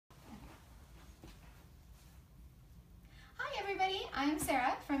I'm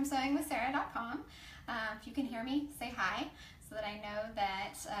Sarah from sewingwithsarah.com. If you can hear me, say hi so that I know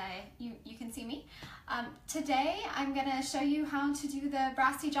that you can see me. Today I'm going to show you how to do the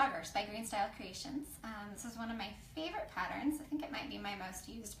Brassie Joggers by Greenstyle Creations. This is one of my favorite patterns. I think it might be my most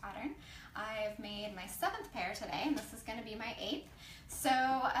used pattern. I've made my 7th pair today, and this is going to be my 8th. So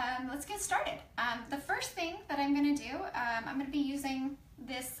let's get started. The first thing that I'm going to do, I'm going to be using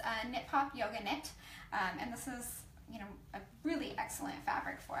this Knitpop yoga knit, and this is, you know, a really excellent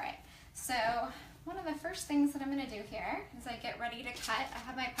fabric for it. So one of the first things that I'm going to do here is I get ready to cut. I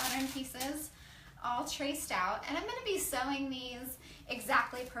have my pattern pieces all traced out, and I'm going to be sewing these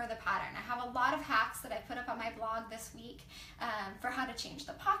exactly per the pattern. I have a lot of hacks that I put up on my blog this week for how to change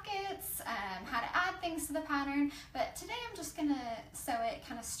the pockets, how to add things to the pattern, but today I'm just going to sew it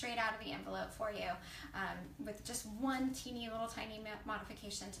kind of straight out of the envelope for you with just one teeny little tiny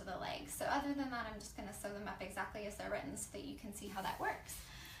modification to the legs. So other than that, I'm just going to sew them up exactly as they're written so that you can see how that works.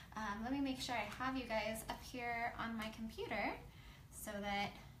 Let me make sure I have you guys up here on my computer so that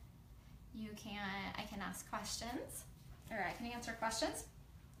I can ask questions, or I can answer questions.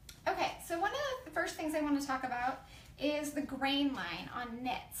 Okay, so one of the first things I want to talk about is the grain line on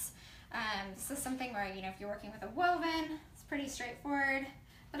knits. This is something where, you know, if you're working with a woven, it's pretty straightforward.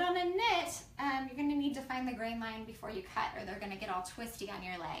 But on a knit, you're going to need to find the grain line before you cut, or they're going to get all twisty on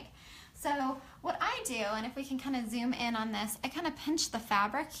your leg. So what I do, and if we can kind of zoom in on this, I kind of pinch the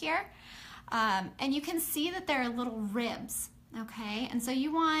fabric here, and you can see that there are little ribs, okay? And so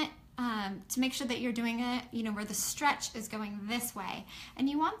you want to make sure that you're doing it, you know, where the stretch is going this way, and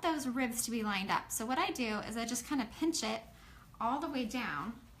you want those ribs to be lined up. So what I do is I just kind of pinch it all the way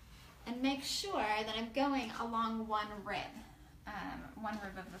down and make sure that I'm going along one rib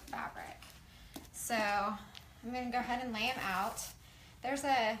of the fabric. So I'm going to go ahead and lay them out. There's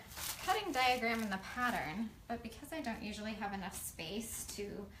a cutting diagram in the pattern, but because I don't usually have enough space to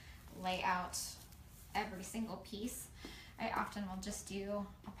lay out every single piece, I often will just do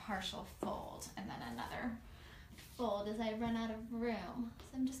a partial fold and then another fold as I run out of room.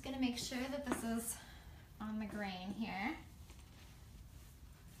 So I'm just going to make sure that this is on the grain here.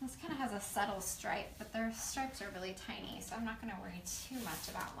 This kind of has a subtle stripe, but their stripes are really tiny, so I'm not going to worry too much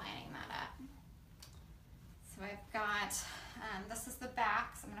about lining that up. So I've got, this is the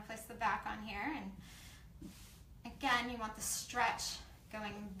back, so I'm going to place the back on here, and again, you want the stretch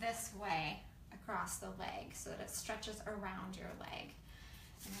going this way across the leg so that it stretches around your leg.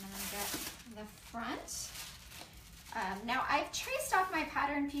 And then I'm going to get the front. Now I've traced off my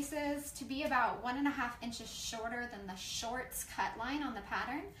pattern pieces to be about 1.5 inches shorter than the shorts cut line on the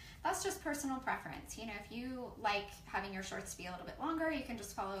pattern. That's just personal preference. You know, if you like having your shorts be a little bit longer, you can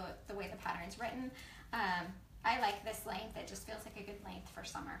just follow the way the pattern's written. I like this length. It just feels like a good length for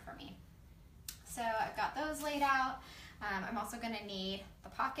summer for me. So I've got those laid out. I'm also going to need the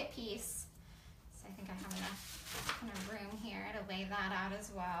pocket piece. So I think I have enough kind of room here to lay that out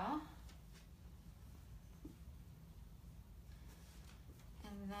as well.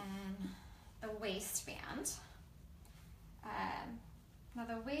 And then the waistband. Now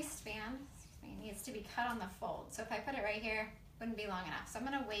the waistband, needs to be cut on the fold. So if I put it right here, it wouldn't be long enough. So I'm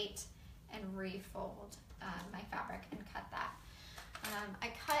going to wait and refold my fabric and cut that.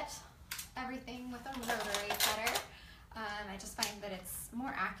 I cut everything with a rotary cutter. I just find that it's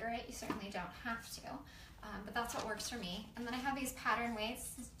more accurate. You certainly don't have to, but that's what works for me. And then I have these pattern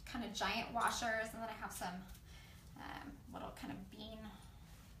weights, these kind of giant washers, and then I have some little kind of bean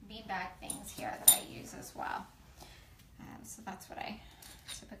bag things here that I use as well. So that's what I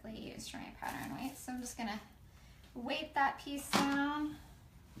typically use for my pattern weights. So I'm just gonna weight that piece down,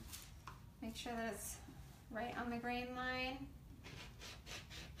 make sure that it's right on the grain line,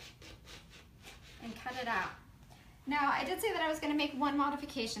 and cut it out. Now, I did say that I was going to make one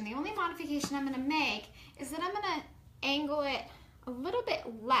modification. The only modification I'm going to make is that I'm going to angle it a little bit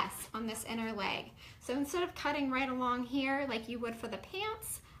less on this inner leg. So instead of cutting right along here like you would for the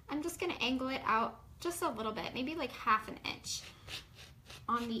pants, I'm just going to angle it out just a little bit, maybe like 1/2 inch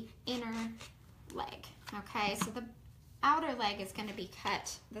on the inner leg. Okay, so the outer leg is going to be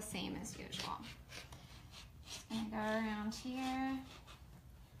cut the same as usual. Just going to go around here.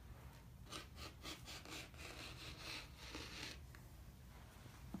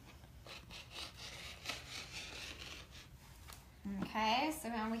 Okay, so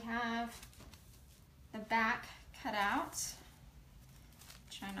now we have the back cut out.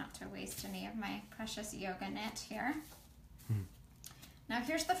 Try not to waste any of my precious yoga knit here. Now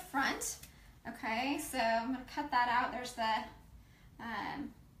here's the front. Okay, so I'm going to cut that out. There's the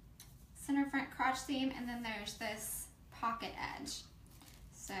center front crotch seam, and then there's this pocket edge.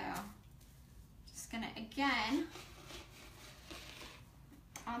 So just going to again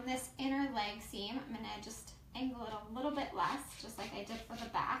on this inner leg seam, I'm gonna just angle it a little bit less, just like I did for the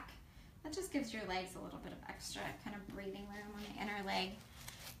back. That just gives your legs a little bit of extra kind of breathing room on the inner leg.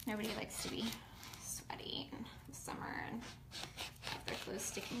 Nobody likes to be sweaty in the summer and have their clothes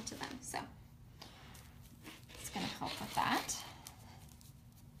sticking to them, so it's gonna help with that.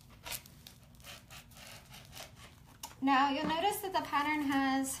 Now you'll notice that the pattern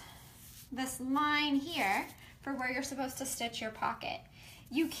has this line here for where you're supposed to stitch your pocket.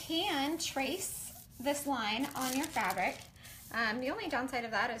 You can trace this line on your fabric. The only downside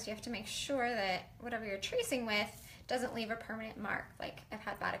of that is you have to make sure that whatever you're tracing with doesn't leave a permanent mark. Like I've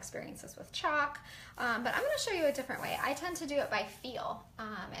had bad experiences with chalk, but I'm going to show you a different way. I tend to do it by feel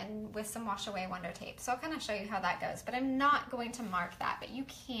and with some wash away wonder tape. So I'll kind of show you how that goes, but I'm not going to mark that, but you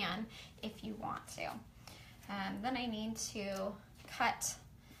can if you want to. Then I need to cut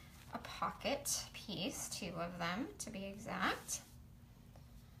a pocket piece, 2 of them to be exact.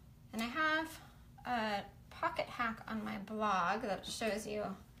 And I have a pocket hack on my blog that shows you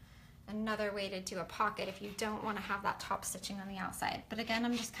another way to do a pocket if you don't want to have that top stitching on the outside. But again,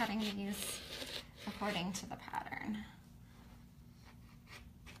 I'm just cutting these according to the pattern.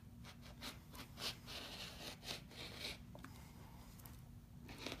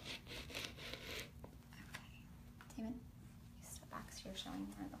 Okay, Damon, you step back so you're showing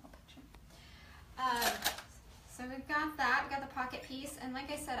more of the whole picture. So we've got that, we've got the pocket piece, and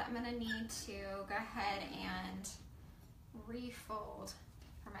like I said, I'm gonna need to go ahead and refold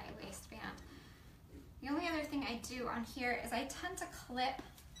for my waistband. The only other thing I do on here is I tend to clip,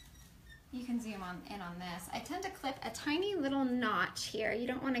 you can zoom in on this, I tend to clip a tiny little notch here. You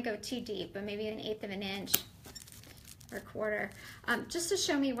don't wanna go too deep, but maybe 1/8 of an inch or 1/4, just to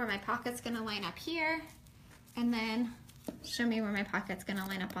show me where my pocket's gonna line up here, and then show me where my pocket's gonna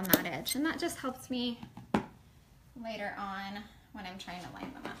line up on that edge. And that just helps me later on when I'm trying to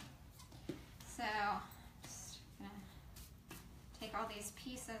line them up. So just gonna take all these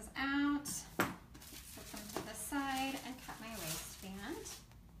pieces out, put them to the side, and cut my waistband.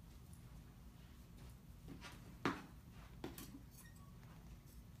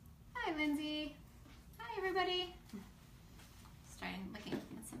 Hi Lindsay. Hi everybody. Starting looking at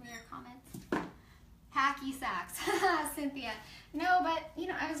some of your comments. Hacky sacks, Cynthia. No, but you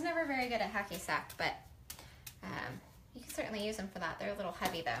know, I was never very good at hacky sack, but you can certainly use them for that. They're a little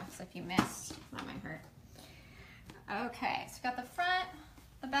heavy though, so if you missed, that might hurt. Okay, so we've got the front,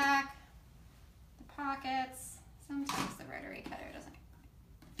 the back, the pockets. Sometimes the rotary cutter doesn't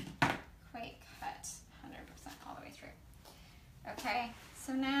quite cut 100% all the way through. Okay,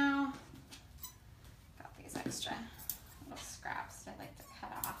 so now got these extra little scraps that I like to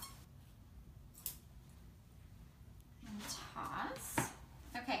cut off and toss.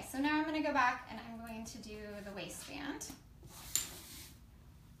 Okay, so now I'm going to go back and I'm going to do the waistband.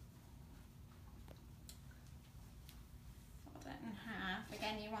 Fold it in half.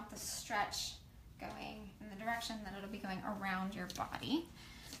 Again, you want the stretch going in the direction that it'll be going around your body.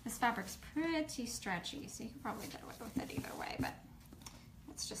 This fabric's pretty stretchy, so you can probably get away with it either way, but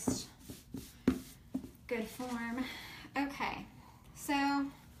it's just good form. Okay, so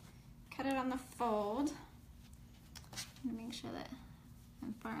cut it on the fold. I'm going to make sure that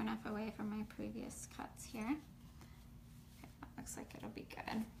I'm far enough away from my previous cuts here. Okay, that looks like it'll be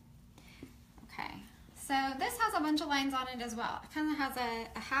good. Okay, so this has a bunch of lines on it as well. It kind of has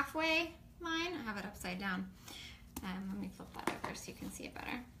a halfway line. I have it upside down. Let me flip that over so you can see it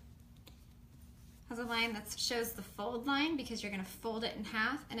better. Has a line that shows the fold line because you're going to fold it in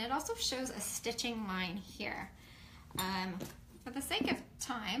half, and it also shows a stitching line here. For the sake of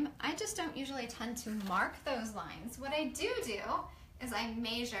time, I just don't usually tend to mark those lines. What I do is I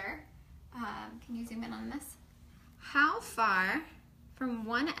measure, can you zoom in on this? How far from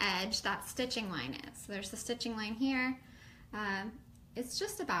one edge that stitching line is. So there's the stitching line here. It's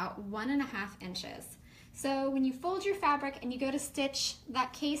just about 1.5 inches. So when you fold your fabric and you go to stitch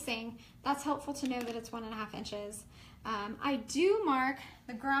that casing, that's helpful to know that it's 1.5 inches. I do mark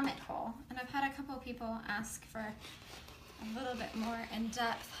the grommet hole, and I've had a couple of people ask for a little bit more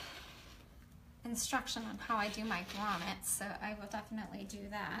in-depth instruction on how I do my grommets, so I will definitely do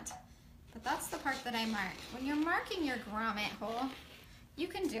that. But that's the part that I mark. When you're marking your grommet hole, you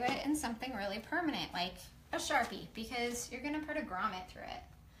can do it in something really permanent, like a Sharpie, because you're gonna put a grommet through it.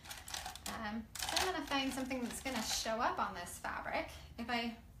 I'm gonna find something that's gonna show up on this fabric. If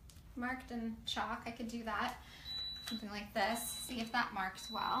I marked in chalk, I could do that. Something like this, see if that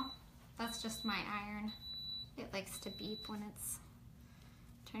marks well. That's just my iron. It likes to beep when it's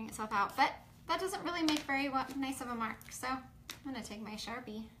turning itself out, but that doesn't really make very nice of a mark. So I'm gonna take my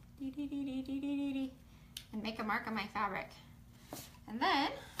Sharpie and make a mark on my fabric. And then,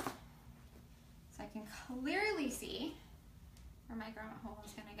 so I can clearly see where my grommet hole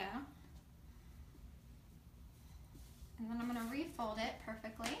is gonna go. And then I'm gonna refold it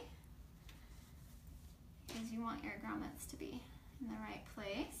perfectly because you want your grommets to be in the right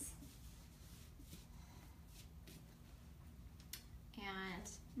place. And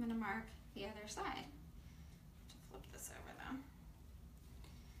I'm gonna mark the other side. To flip this over though.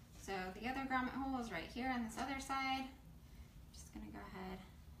 So the other grommet hole is right here on this other side. I'm just gonna go ahead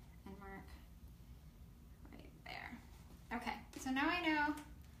and mark right there. Okay, so now I know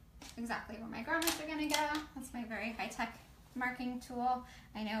exactly where my grommets are gonna go. That's my very high-tech marking tool.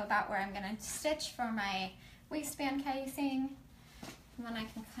 I know about where I'm gonna stitch for my waistband casing. And then I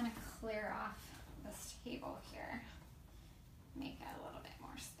can kind of clear off this table here. Make it a little bit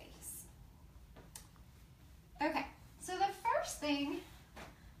more space. Okay, so the first thing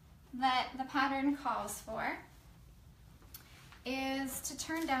that the pattern calls for is to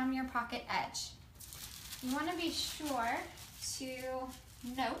turn down your pocket edge. You want to be sure to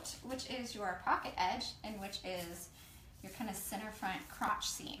note which is your pocket edge and which is your kind of center front crotch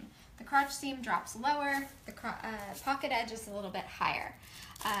seam. The crotch seam drops lower, the pocket edge is a little bit higher.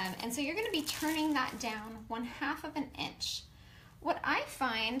 And so you're going to be turning that down 1/2 of an inch. What I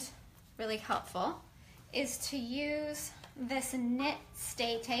find really helpful is to use this knit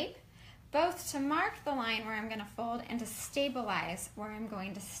stay tape, both to mark the line where I'm going to fold and to stabilize where I'm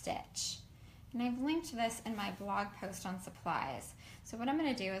going to stitch. And I've linked this in my blog post on supplies. So what I'm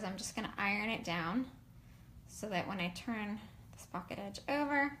going to do is I'm just going to iron it down so that when I turn this pocket edge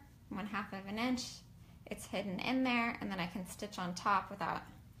over 1/2 of an inch, it's hidden in there, and then I can stitch on top without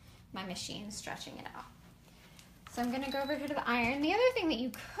my machine stretching it out. So I'm going to go over here to the iron. The other thing that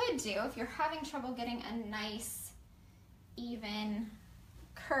you could do if you're having trouble getting a nice even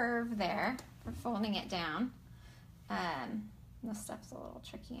curve there for folding it down, this stuff's a little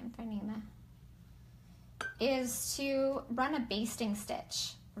tricky in finding is to run a basting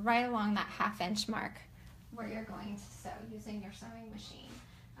stitch right along that 1/2 inch mark where you're going to sew using your sewing machine.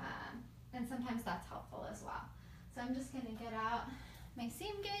 And sometimes that's helpful as well. So I'm just going to get out my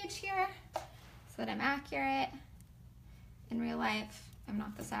seam gauge here so that I'm accurate. In real life, I'm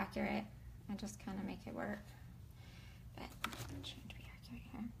not this accurate. I just kind of make it work. But I'm trying to be accurate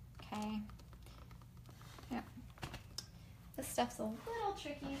here. Okay. Yep. This stuff's a little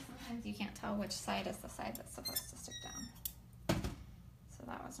tricky. Sometimes you can't tell which side is the side that's supposed to stick down. So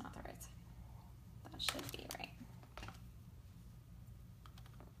that was not the right side. That should be right.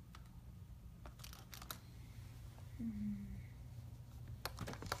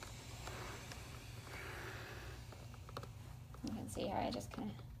 You can see how I just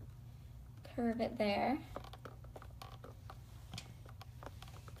kind of curve it there.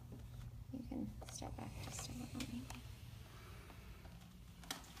 You can step back just a little maybe.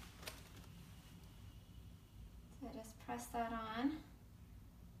 So just press that on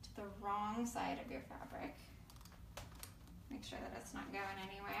to the wrong side of your fabric. Make sure that it's not going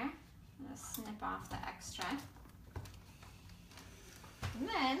anywhere. I'm going to snip off the extra. And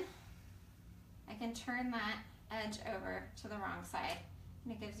then I can turn that edge over to the wrong side,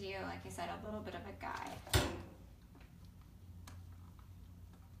 and it gives you, like I said, a little bit of a guide.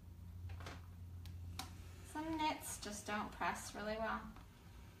 Some knits just don't press really well.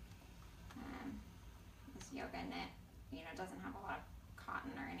 This yoga knit, doesn't have a lot of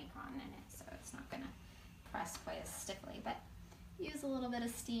cotton or any cotton in it, so it's not going to press quite as stiffly, but use a little bit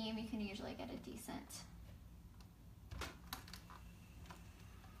of steam, you can usually get a decent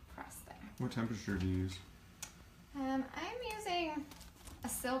press there. What temperature do you use? I'm using a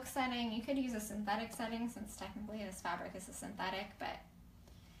silk setting. You could use a synthetic setting since technically this fabric is a synthetic, but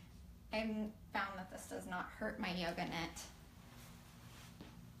I found that this does not hurt my yoga knit.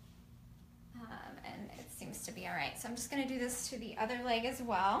 And it seems to be all right. So I'm just going to do this to the other leg as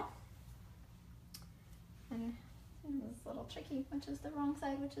well. And it's a little tricky, which is the wrong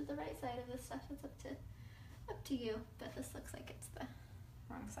side, which is the right side of this stuff. It's up to you, but this looks like it's the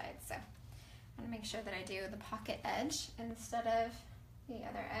wrong side. So I'm going to make sure that I do the pocket edge instead of the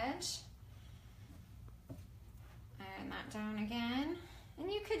other edge. Iron that down again.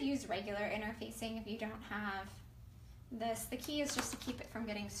 And you could use regular interfacing if you don't have this. The key is just to keep it from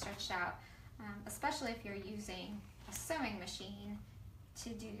getting stretched out, especially if you're using a sewing machine to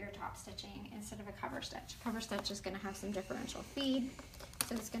do your top stitching instead of a cover stitch. Cover stitch is going to have some differential feed,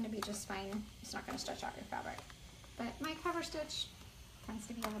 so it's going to be just fine. It's not going to stretch out your fabric. But my cover stitch tends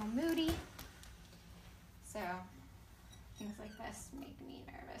to be a little moody, so things like this make me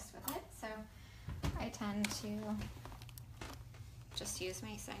nervous with it. So I tend to just use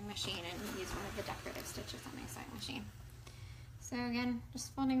my sewing machine and use one of the decorative stitches on my sewing machine. So again,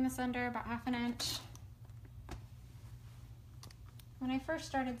 just folding this under about 1/2 inch. When I first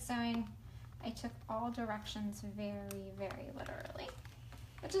started sewing, I took all directions very, very literally,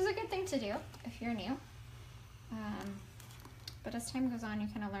 which is a good thing to do if you're new. But as time goes on, you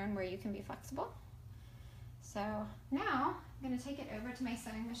kind of learn where you can be flexible. So now I'm going to take it over to my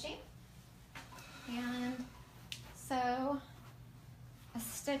sewing machine and sew a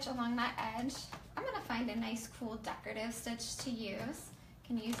stitch along that edge. I'm going to find a nice, cool, decorative stitch to use.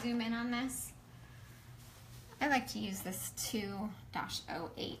 Can you zoom in on this? I like to use this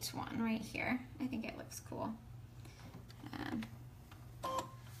 2-08 one right here. I think it looks cool.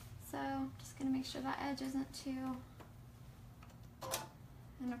 So just going to make sure that edge isn't too...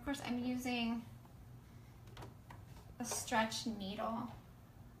 And of course I'm using a stretch needle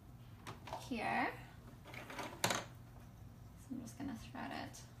here. So I'm just going to thread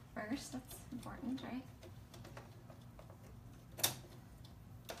it first. That's important, right?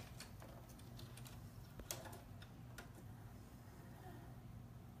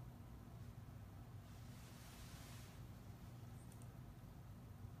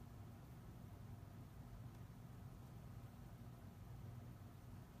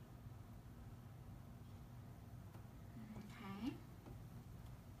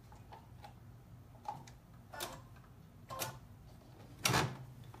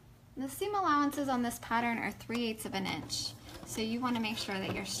 The seam allowances on this pattern are 3/8 of an inch, so you want to make sure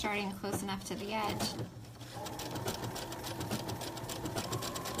that you're starting close enough to the edge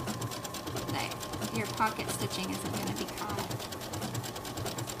that your pocket stitching isn't going to be caught.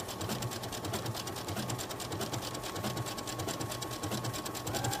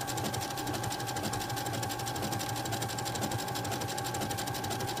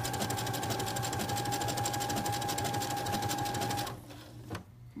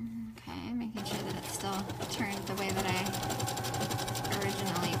 Turned the way that I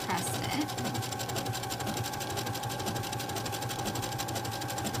originally pressed it.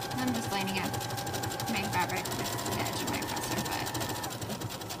 I'm just lining up my fabric with the edge of my presser foot.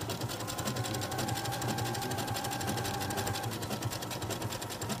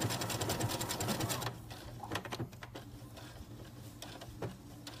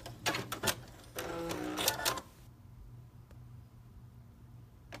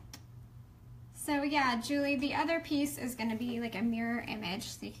 So yeah, Julie, the other piece is going to be like a mirror image,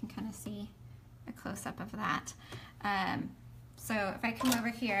 so you can kind of see a close-up of that. So if I come over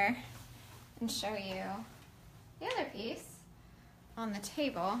here and show you the other piece on the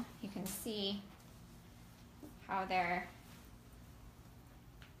table, you can see how they're,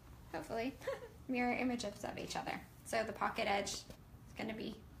 hopefully, mirror images of each other. So the pocket edge is going to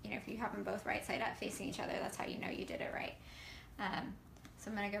be, you know, if you have them both right side up facing each other, that's how you know you did it right. So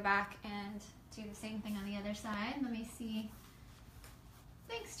I'm going to go back and do the same thing on the other side. Let me see.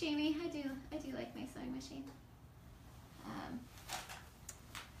 Thanks, Jamie. I do like my sewing machine.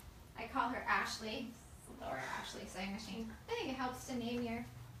 I call her Ashley. It's the Laura Ashley sewing machine. I think it helps to name your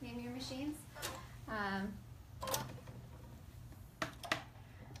machines.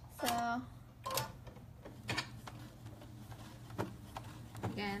 So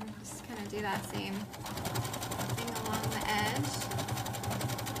again, just kind of do that same thing along the edge.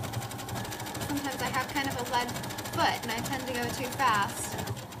 Sometimes I have kind of a lead foot and I tend to go too fast.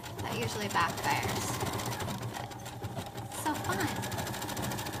 That usually backfires. But it's so fun.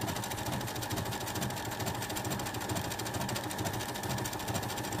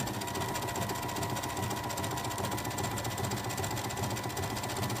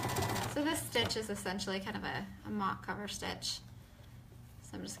 So this stitch is essentially kind of a mock cover stitch.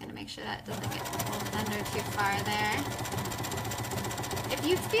 So I'm just going to make sure that doesn't get pulled under too far there. If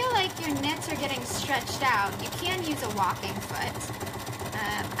you feel like your knits are getting stretched out, you can use a walking foot.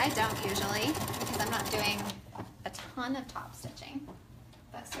 I don't usually, because I'm not doing a ton of top stitching.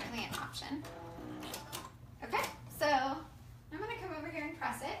 That's certainly an option. Okay, so I'm going to come over here and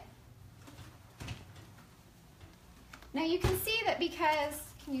press it. Now you can see that because,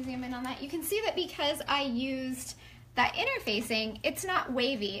 can you zoom in on that? You can see that because I used that interfacing, it's not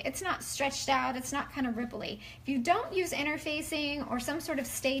wavy, it's not stretched out, it's not kind of ripply. If you don't use interfacing or some sort of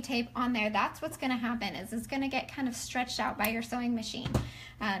stay tape on there, that's what's going to happen, is it's going to get kind of stretched out by your sewing machine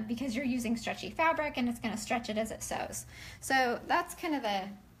because you're using stretchy fabric and it's going to stretch it as it sews. So that's kind of the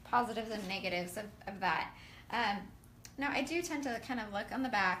positives and negatives of that. Now I do tend to kind of look on the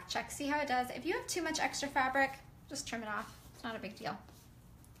back, check, see how it does. If you have too much extra fabric, just trim it off. It's not a big deal.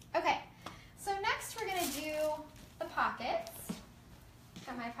 Okay, so next we're going to do the pockets.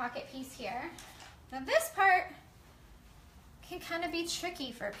 Got my pocket piece here. Now this part can kind of be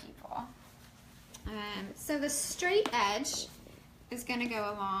tricky for people. So the straight edge is going to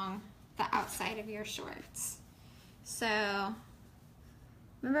go along the outside of your shorts. So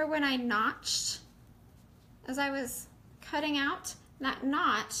remember when I notched as I was cutting out? That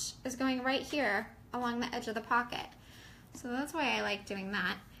notch is going right here along the edge of the pocket. So that's why I like doing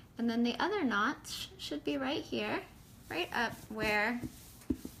that. And then the other notch should be right here, right up where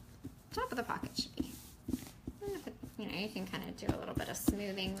the top of the pocket should be. You know, you can kind of do a little bit of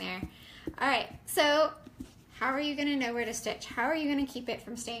smoothing there. All right, so how are you gonna know where to stitch? How are you gonna keep it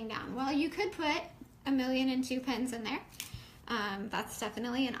from staying down? Well, you could put 1,000,002 pins in there. That's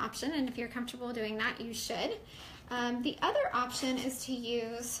definitely an option, and if you're comfortable doing that, you should. The other option is to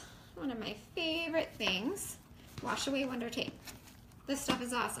use one of my favorite things, Wash Away Wonder Tape. This stuff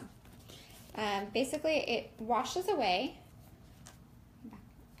is awesome. Basically, it washes away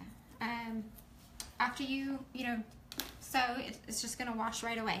after you sew. It's just gonna wash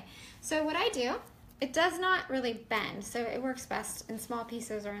right away. So what I do, it does not really bend, so it works best in small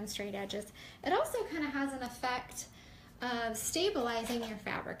pieces or in straight edges. It also kind of has an effect of stabilizing your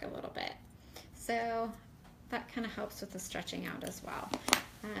fabric a little bit. So that kind of helps with the stretching out as well.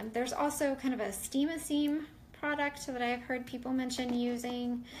 There's also kind of a Steam-A-Seam product that I've heard people mention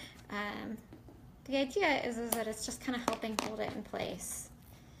using. The idea is that it's just kind of helping hold it in place.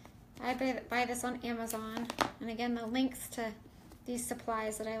 I buy this on Amazon, and again, the links to these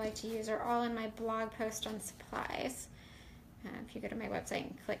supplies that I like to use are all in my blog post on supplies. If you go to my website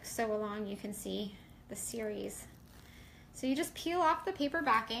and click SewAlong, you can see the series. So you just peel off the paper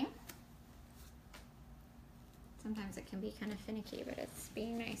backing. Sometimes it can be kind of finicky, but it's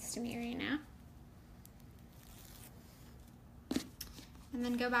being nice to me right now. And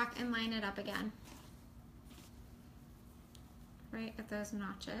then go back and line it up again, right at those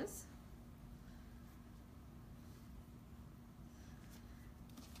notches.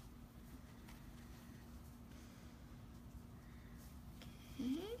 Okay,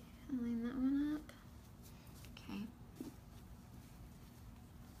 line that one up. Okay.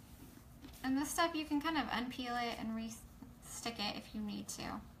 And this stuff, you can kind of unpeel it and re-stick it if you need to.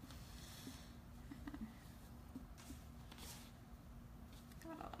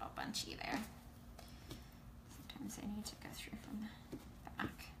 Got a little bunchy there. Sometimes I need to go through from the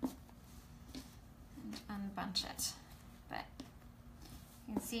back and unbunch it. But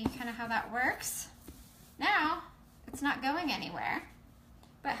you can see kind of how that works. Now, it's not going anywhere.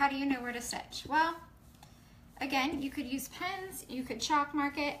 But how do you know where to stitch? Well, again, you could use pens, you could chalk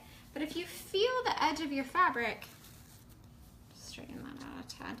mark it, but if you feel the edge of your fabric, straighten that out a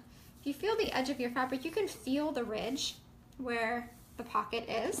tad. If you feel the edge of your fabric, you can feel the ridge where the pocket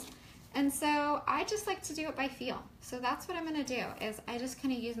is. And so I just like to do it by feel. So that's what I'm gonna do, is I just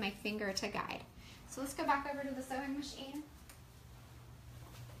kind of use my finger to guide. So let's go back over to the sewing machine.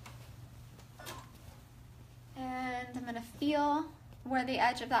 And I'm gonna feel where the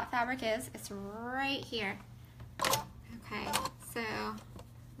edge of that fabric is. It's right here. Okay, so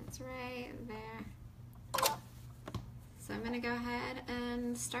it's right there. So I'm gonna go ahead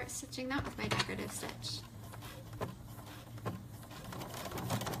and start stitching that with my decorative stitch.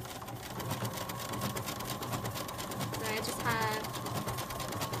 So I just have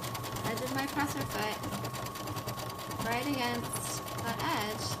the edge of my presser foot right against that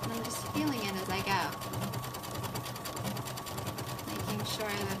edge, and I'm just feeling it as I go. Making sure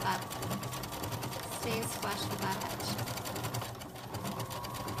that that stays flush with that edge.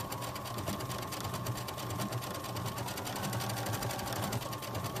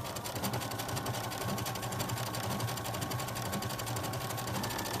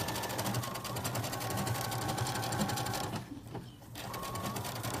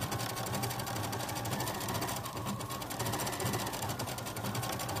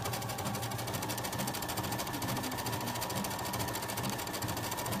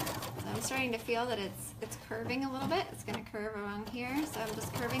 Starting to feel that it's curving a little bit. It's going to curve along here, so I'm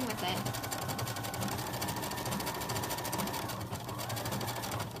just curving with it.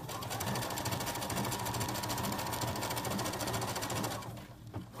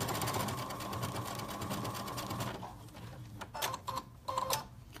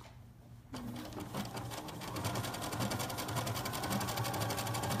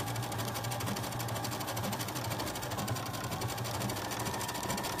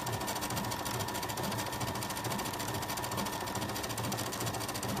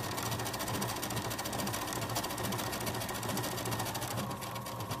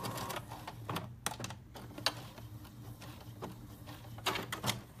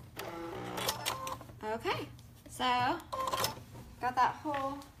 Okay, so got that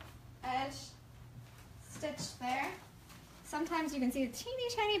whole edge stitched there. Sometimes you can see a teeny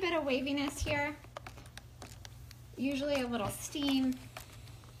tiny bit of waviness here. usually a little steam.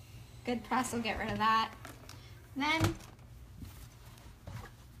 Good press will get rid of that. And then,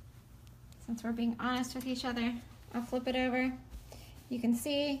 since we're being honest with each other, I'll flip it over. You can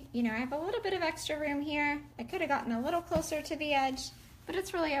see, you know, I have a little bit of extra room here. I could have gotten a little closer to the edge, but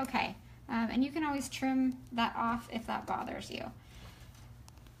it's really okay. And you can always trim that off if that bothers you.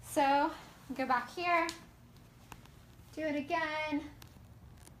 So, go back here, do it again.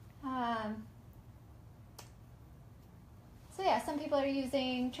 So yeah, some people are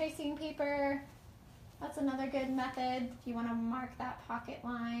using tracing paper. That's another good method if you want to mark that pocket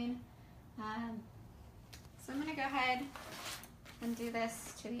line. So I'm going to go ahead and do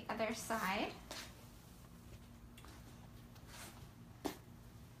this to the other side.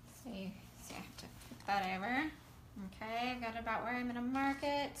 So you see I have to flip that over. Okay, I've got about where I'm going to mark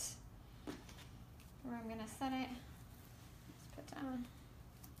it, where I'm going to set it. Let's put down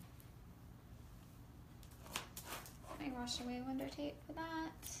my wash away wonder tape for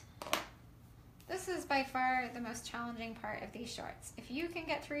that. This is by far the most challenging part of these shorts. If you can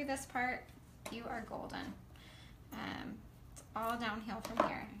get through this part, you are golden. It's all downhill from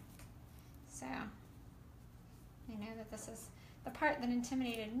here. So I know that this is the part that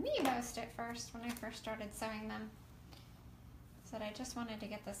intimidated me most at first when I first started sewing them. So I just wanted to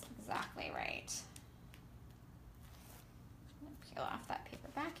get this exactly right. I'm gonna peel off that paper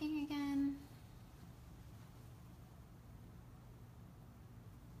backing again.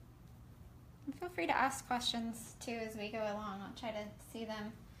 And feel free to ask questions too as we go along. I'll try to see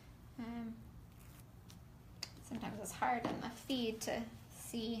them. Sometimes it's hard in the feed to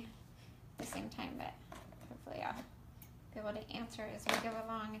see at the same time, but hopefully I'll be able to answer as we go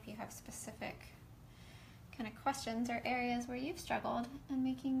along if you have specific kind of questions or areas where you've struggled in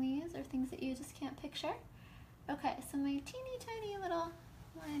making these or things that you just can't picture. Okay, so my teeny tiny little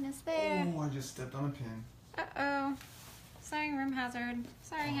line is there. Oh, I just stepped on a pin. Uh-oh. Sewing room hazard.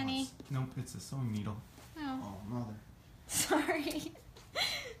 Sorry, honey. Nope, it's a sewing needle. Oh. Oh, mother. Sorry.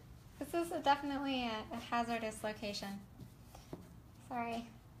 This is definitely a hazardous location. Sorry.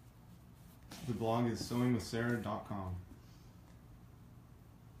 The blog is sewingwithsarah.com.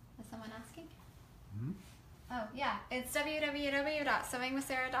 Is someone asking? Mm-hmm. Oh, yeah. It's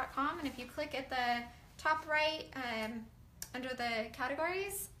www.sewingwithsarah.com, and if you click at the top right under the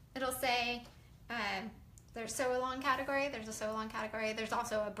categories, it'll say there's SewAlong category. There's a SewAlong category. There's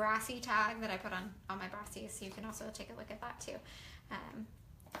also a Brassie tag that I put on my Brassies, so you can also take a look at that too.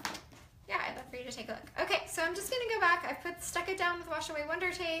 Yeah, I'd love for you to take a look. Okay, so I'm just going to go back. I've stuck it down with wash away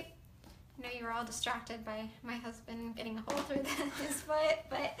wonder tape. I know you were all distracted by my husband getting a hole through his foot,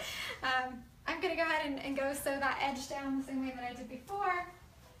 but I'm going to go ahead and go sew that edge down the same way that I did before,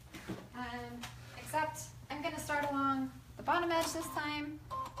 except I'm going to start along the bottom edge this time,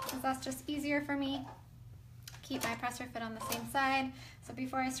 because that's just easier for me. Keep my presser fit on the same side. So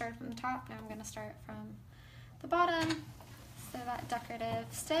before I start from the top, now I'm going to start from the bottom, so that decorative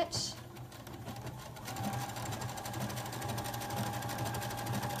stitch.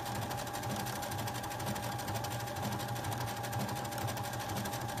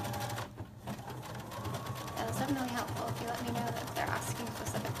 That is definitely helpful if you let me know that they're asking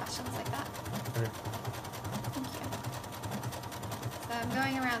specific questions like that. Okay. Thank you. So I'm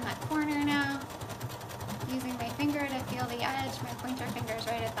going around that corner now, using my finger to feel the edge. My pointer finger is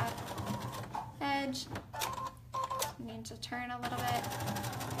right at that edge. I need to turn a little bit.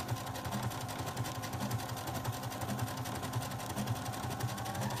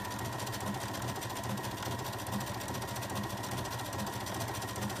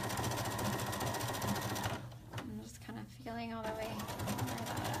 I'm just kind of feeling all the way where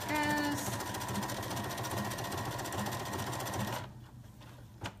that goes.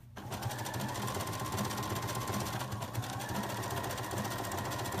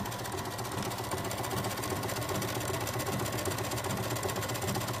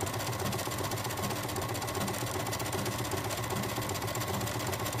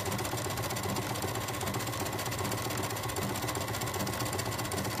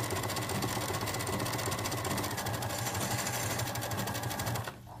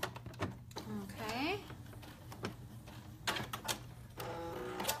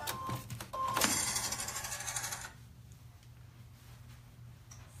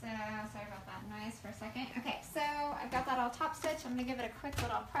 Top stitch. I'm going to give it a quick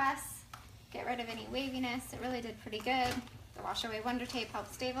little press, get rid of any waviness. It really did pretty good. The wash away wonder tape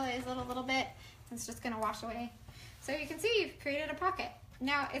helped stabilize it a little bit. It's just going to wash away. So you can see you've created a pocket.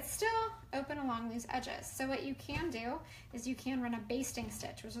 Now it's still open along these edges. So what you can do is you can run a basting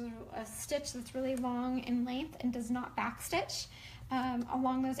stitch, which is a stitch that's really long in length and does not back stitch.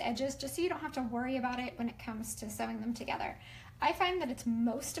 along those edges, just so you don't have to worry about it when it comes to sewing them together. I find that it's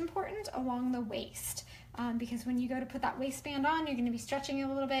most important along the waist, because when you go to put that waistband on, you're going to be stretching it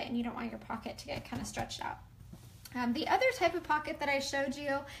a little bit and you don't want your pocket to get kind of stretched out. The other type of pocket that I showed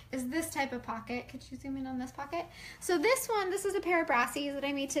you is this type of pocket. Could you zoom in on this pocket? So this one, this is a pair of Brassies that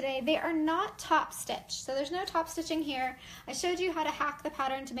I made today. They are not top stitched, so there's no top stitching here. I showed you how to hack the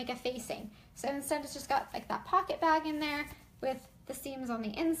pattern to make a facing. So instead it's just got like that pocket bag in there with the seams on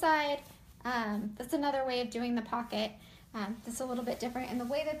the inside. That's another way of doing the pocket. That's a little bit different, and the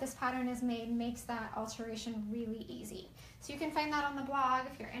way that this pattern is made makes that alteration really easy. So you can find that on the blog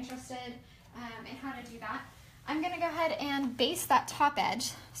if you're interested in how to do that. I'm going to go ahead and base that top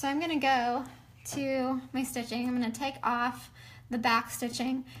edge. So I'm going to go to my stitching. I'm going to take off the back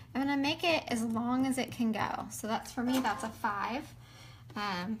stitching. I'm going to make it as long as it can go. So that's, for me, that's a 5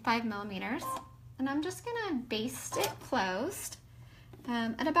 millimeters. And I'm just going to baste it closed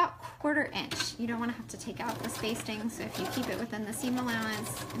at about 1/4 inch. You don't want to have to take out the spacing, so if you keep it within the seam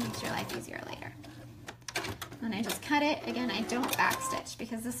allowance, it makes your life easier later. And I just cut it. Again, I don't backstitch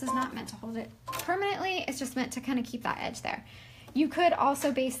because this is not meant to hold it permanently. It's just meant to kind of keep that edge there. You could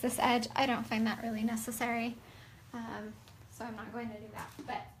also baste this edge. I don't find that really necessary, so I'm not going to do that,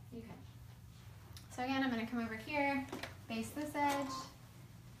 but you can. So again, I'm going to come over here, baste this edge.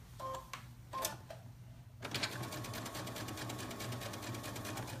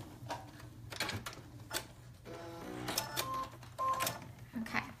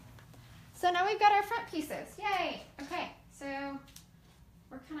 So now we've got our front pieces. Yay! Okay, so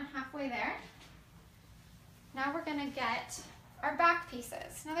we're kind of halfway there. Now we're going to get our back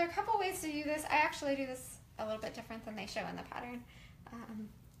pieces. Now there are a couple ways to do this. I actually do this a little bit different than they show in the pattern.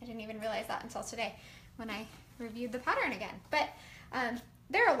 I didn't even realize that until today when I reviewed the pattern again. But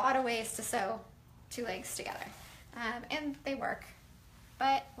there are a lot of ways to sew 2 legs together, and they work.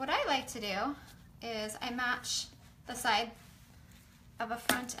 But what I like to do is I match the side of a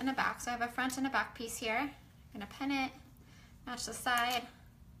front and a back. So I have a front and a back piece here. I'm going to pin it, match the side.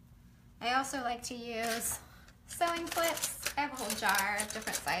 I also like to use sewing clips. I have a whole jar of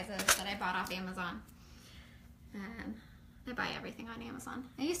different sizes that I bought off Amazon. I buy everything on Amazon.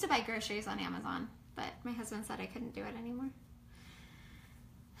 I used to buy groceries on Amazon, but my husband said I couldn't do it anymore.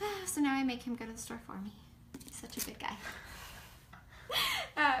 So now I make him go to the store for me. He's such a good guy.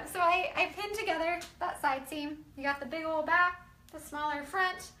 So I pin together that side seam. You got the big old back, the smaller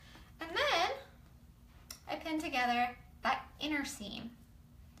front, and then I pin together that inner seam.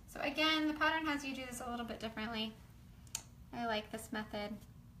 So again, the pattern has you do this a little bit differently. I like this method.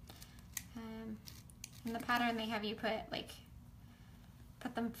 In the pattern they have you put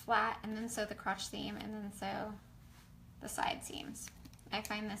them flat and then sew the crotch seam and then sew the side seams. I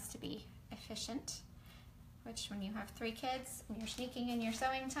find this to be efficient, which when you have 3 kids and you're sneaking in your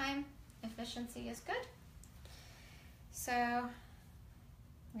sewing time, efficiency is good. So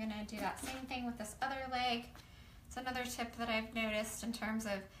I'm gonna do that same thing with this other leg. It's another tip that I've noticed in terms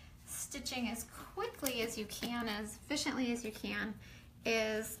of stitching as quickly as you can, as efficiently as you can,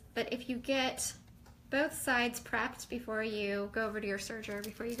 is that if you get both sides prepped before you go over to your serger,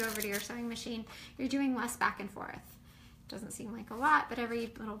 before you go over to your sewing machine, you're doing less back and forth. Doesn't seem like a lot, but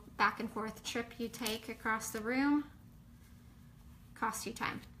every little back and forth trip you take across the room costs you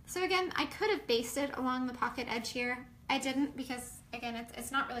time. So again, I could have basted along the pocket edge here. I didn't because, again,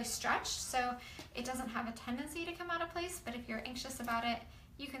 it's not really stretched, so it doesn't have a tendency to come out of place, but if you're anxious about it,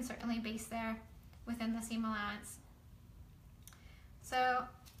 you can certainly baste there within the seam allowance. So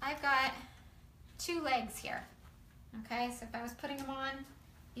I've got 2 legs here, okay? So if I was putting them on,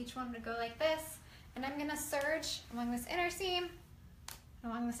 each one would go like this, and I'm gonna serge along this inner seam,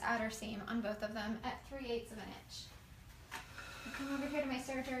 along this outer seam on both of them at 3/8 of an inch. I'll come over here to my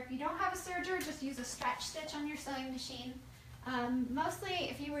serger. If you don't have a serger, just use a stretch stitch on your sewing machine. Mostly,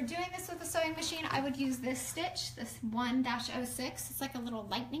 if you were doing this with a sewing machine, I would use this stitch, this 1-06. It's like a little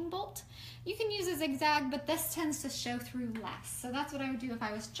lightning bolt. You can use a zigzag, but this tends to show through less. So that's what I would do if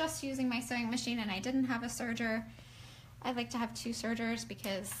I was just using my sewing machine and I didn't have a serger. I like to have 2 sergers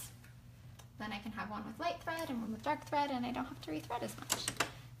because then I can have one with light thread and one with dark thread, and I don't have to rethread as much.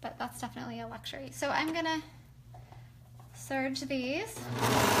 But that's definitely a luxury. So I'm gonna serge these.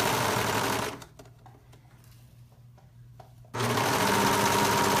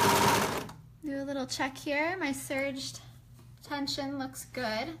 Do a little check here. My serged tension looks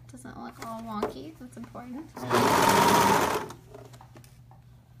good. Doesn't look all wonky. That's important.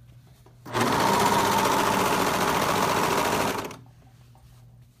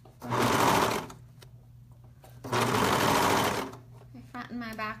 My front and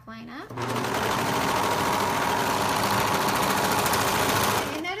my back line up.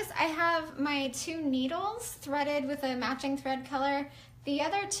 have my 2 needles threaded with a matching thread color. The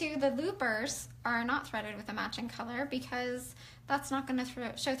other 2, the loopers, are not threaded with a matching color because that's not going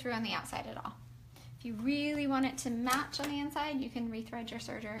to show through on the outside at all. If you really want it to match on the inside, you can rethread your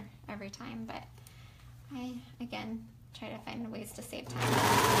serger every time, but I, again, try to find ways to save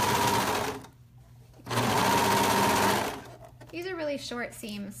time. These are really short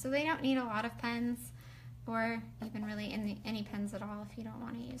seams, so they don't need a lot of pens, or even really any pens at all if you don't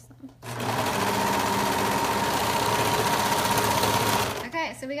want to use them.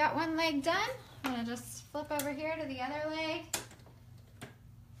 Okay, so we got one leg done. I'm gonna just flip over here to the other leg.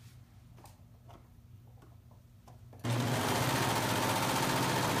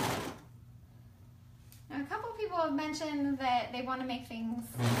 Now, a couple people have mentioned that they want to make things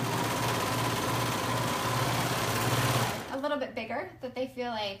a little bit bigger, that they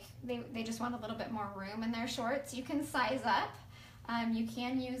feel like they just want a little bit more room in their shorts. You can size up. You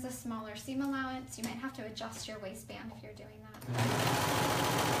can use a smaller seam allowance. You might have to adjust your waistband if you're doing that.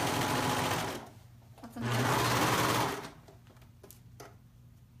 That's another option.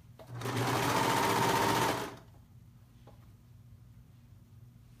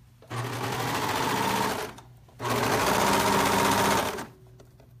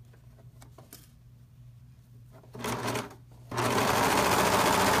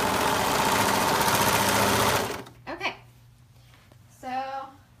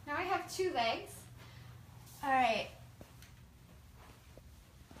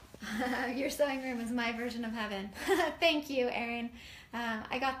 Your sewing room is my version of heaven. Thank you, Erin.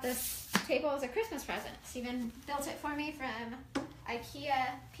 I got this table as a Christmas present. Stephen built it for me from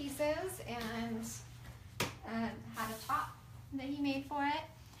IKEA pieces and had a top that he made for it.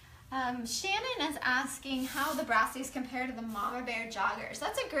 Shannon is asking how the Brassies compare to the Mama Bear Joggers.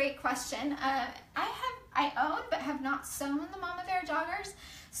 That's a great question. I own but have not sewn the Mama Bear Joggers,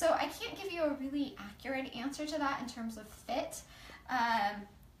 so I can't give you a really accurate answer to that in terms of fit.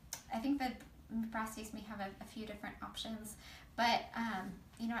 I think that Brassies may have a few different options, but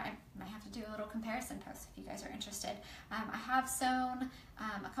you know, I might have to do a little comparison post if you guys are interested. I have sewn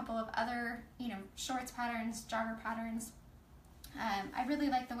a couple of other, you know, shorts patterns, jogger patterns. I really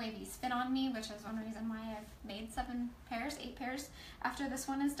like the way these fit on me, which is one reason why I've made 8 pairs after this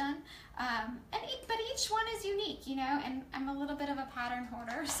one is done. But each one is unique, you know, and I'm a little bit of a pattern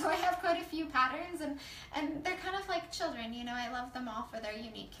hoarder, so I have quite a few patterns, and they're kind of like children, you know. I love them all for their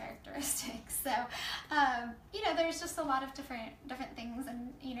unique characteristics. So, you know, there's just a lot of different things,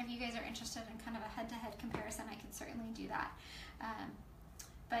 and you know, if you guys are interested in kind of a head-to-head comparison, I can certainly do that.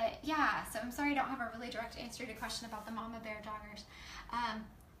 But yeah, so I'm sorry I don't have a really direct answer to your question about the Mama Bear Joggers.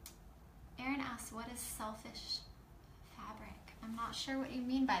 Erin asks, what is selfish fabric? I'm not sure what you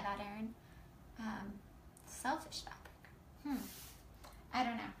mean by that, Erin. Selfish fabric. I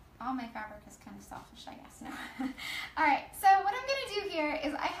don't know. All my fabric is kind of selfish, I guess. No. All right, so what I'm gonna do here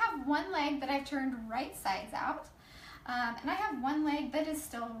is I have one leg that I've turned right sides out, and I have one leg that is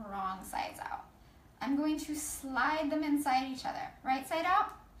still wrong sides out. I'm going to slide them inside each other. Right side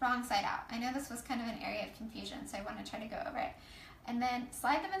out, wrong side out. I know this was kind of an area of confusion, so I want to try to go over it. And then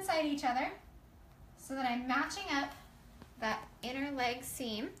slide them inside each other so that I'm matching up that inner leg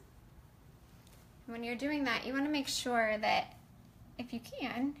seam. When you're doing that, you want to make sure that, if you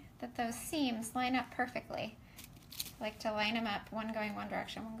can, that those seams line up perfectly. I like to line them up, one going one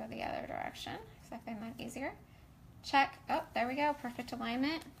direction, one go the other direction, because I find that easier. Check. Oh, there we go. Perfect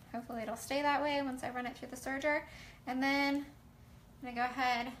alignment. Hopefully it'll stay that way once I run it through the serger. And then I'm going to go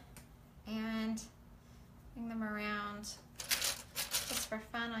ahead and bring them around. Just for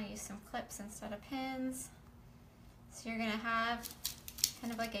fun, I'll use some clips instead of pins. So you're going to have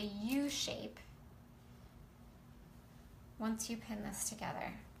kind of like a U shape once you pin this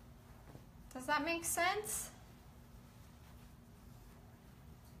together. Does that make sense?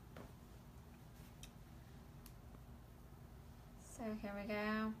 So here we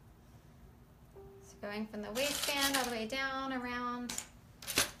go. So going from the waistband all the way down, around,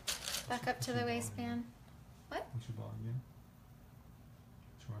 back up to the waistband. What? What's your blog again?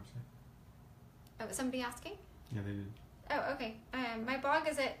 What's your website? Oh, was somebody asking? Yeah, they did. Oh, okay. My blog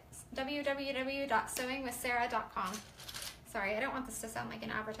is at www.sewingwithsarah.com. Sorry, I don't want this to sound like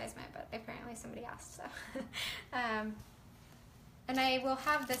an advertisement, but apparently somebody asked, so. And I will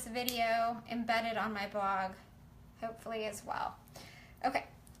have this video embedded on my blog, hopefully as well. Okay,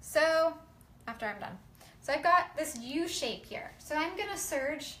 so after I'm done. So I've got this U shape here. So I'm gonna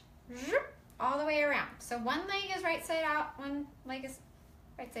serge all the way around. So one leg is right side out, one leg is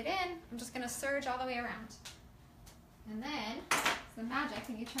right side in. I'm just gonna serge all the way around. And then, it's the magic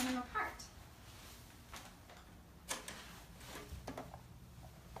when you turn them apart.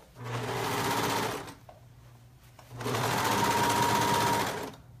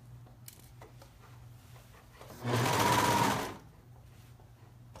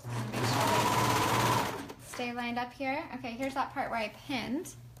 lined up here. Okay, here's that part where I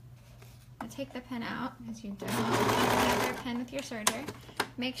pinned. I'm gonna take the pin out, as you do. Another pin with your serger.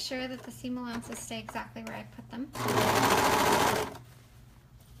 Make sure that the seam allowances stay exactly where I put them.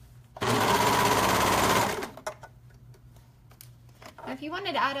 Now, if you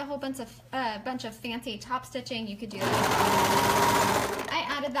wanted to add a whole bunch of fancy top stitching, you could do that. I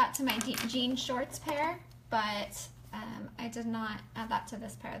added that to my jean shorts pair, but I did not add that to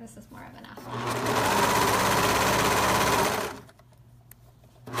this pair. This is more of enough.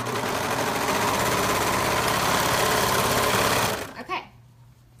 Okay.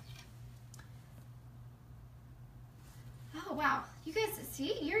 Oh wow, you guys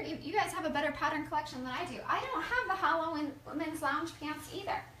see, you guys have a better pattern collection than I do. I don't have the Halloween women's lounge pants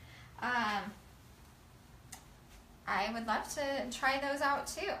either. I would love to try those out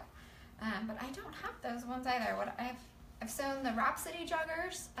too, but I don't have those ones either. I've sewn the Brassie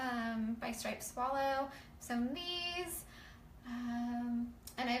Joggers by Striped Swallow. I've sewn these, and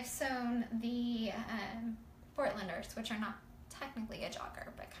I've sewn the Portlanders, which are not technically a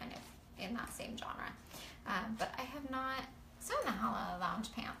jogger, but kind of in that same genre. But I have not sewn the Halloween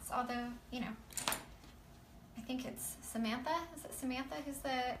lounge pants, although, you know, I think it's Samantha. Is it Samantha who's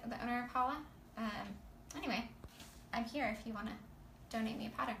the owner of Hala? Anyway, I'm here if you want to donate me a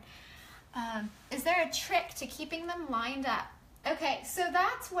pattern. Is there a trick to keeping them lined up? Okay, so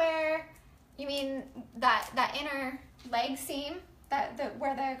that's where, you mean that inner leg seam,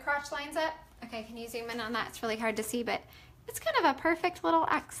 where the crotch lines up? Okay, can you zoom in on that? It's really hard to see, but it's kind of a perfect little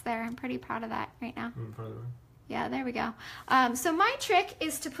X there. I'm pretty proud of that right now. Yeah, there we go. So my trick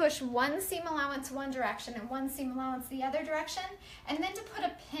is to push one seam allowance one direction and one seam allowance the other direction, and then to put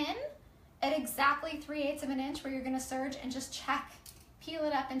a pin at exactly 3/8 of an inch where you're going to serge and just check, peel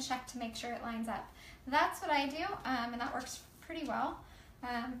it up and check to make sure it lines up. That's what I do, and that works pretty well.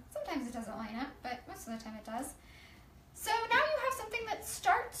 Sometimes it doesn't line up, but most of the time it does. So now you have something that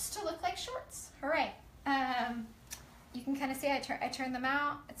starts to look like shorts. Hooray. You can kind of see I turn them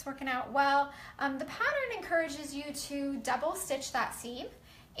out. It's working out well. The pattern encourages you to double stitch that seam.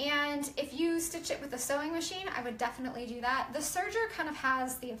 And if you stitch it with a sewing machine, I would definitely do that. The serger kind of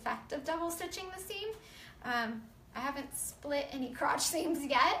has the effect of double stitching the seam. I haven't split any crotch seams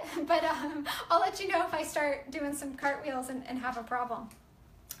yet, but I'll let you know if I start doing some cartwheels and have a problem.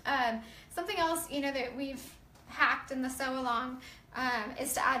 Something else, you know, that we've hacked in the SewAlong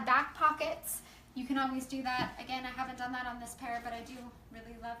is to add back pockets. You can always do that. Again, I haven't done that on this pair, but I do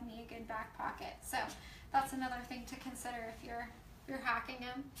really love me a good back pocket. So that's another thing to consider if you're hacking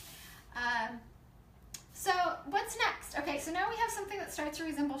them. So what's next? Okay, so now we have something that starts to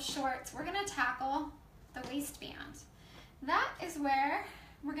resemble shorts. We're gonna tackle the waistband. That is where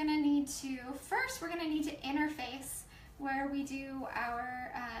we're gonna need to, first we're gonna need to interface where we do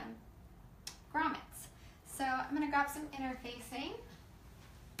our grommets. So I'm gonna grab some interfacing.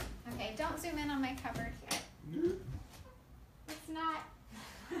 Okay, don't zoom in on my cupboard here. It's not,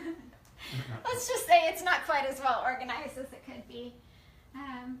 let's just say it's not quite as well organized as it could be.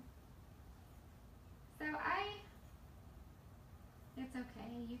 It's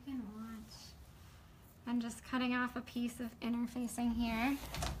okay, you can watch. I'm just cutting off a piece of interfacing here.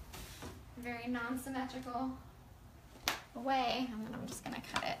 Very non-symmetrical way, and then I'm just gonna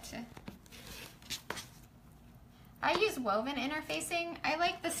cut it to, I use woven interfacing. I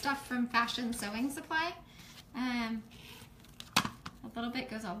like the stuff from Fashion Sewing Supply. A little bit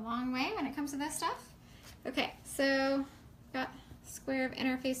goes a long way when it comes to this stuff. Okay, so got a square of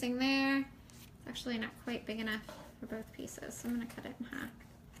interfacing there. It's actually not quite big enough for both pieces, so I'm gonna cut it in half.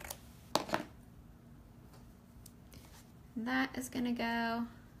 And that is gonna go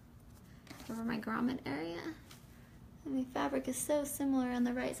over my grommet area. And the fabric is so similar on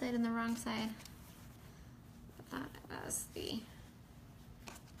the right side and the wrong side. That as the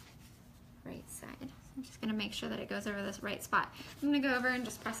right side. So I'm just gonna make sure that it goes over this right spot. I'm gonna go over and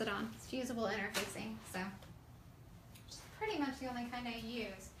just press it on. It's fusible interfacing, so it's pretty much the only kind I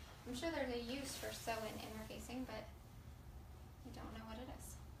use. I'm sure there's a use for sew-in interfacing, but I don't know what it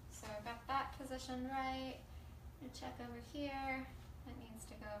is. So I've got that positioned right. I'm gonna check over here. That needs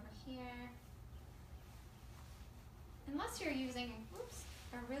to go over here. Unless you're using, oops,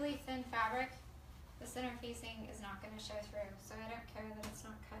 a really thin fabric, this interfacing is not going to show through, so I don't care that it's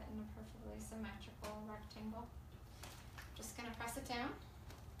not cut in a perfectly symmetrical rectangle. Just going to press it down.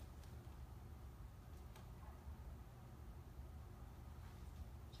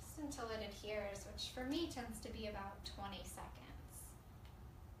 Just until it adheres, which for me tends to be about 20 seconds.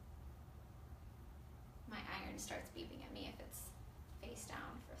 My iron starts beeping at me if it's face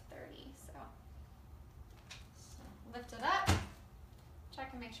down for 30, so lift it up. Check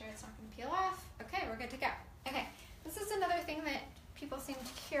and make sure it's not going to peel off. Okay, we're good to go. Okay, this is another thing that people seem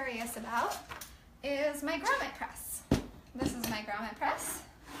curious about, is my grommet press. This is my grommet press.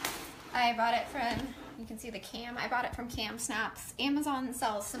 I bought it from, you can see the cam, I bought it from Cam Snaps. Amazon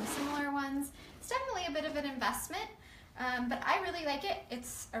sells some similar ones. It's definitely a bit of an investment, but I really like it.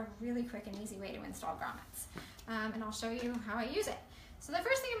 It's a really quick and easy way to install grommets. And I'll show you how I use it. So the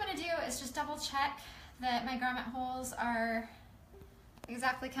first thing I'm going to do is just double check that my grommet holes are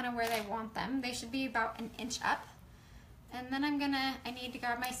exactly kind of where they want them. They should be about an inch up. And then I need to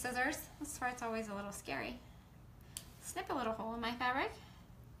grab my scissors. This part's always a little scary. Snip a little hole in my fabric.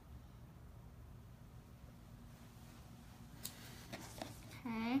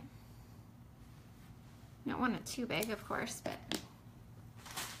 Okay. Don't want it too big, of course, but.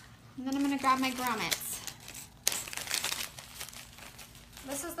 And then I'm going to grab my grommets.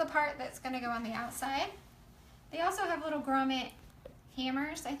 This is the part that's going to go on the outside. They also have little grommet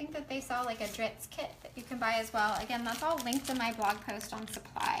hammers. I think that they sell like a Dritz kit that you can buy as well. Again, that's all linked in my blog post on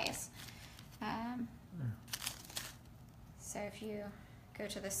supplies. So if you go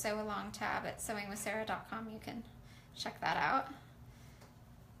to the SewAlong tab at sewingwithsarah.com, you can check that out.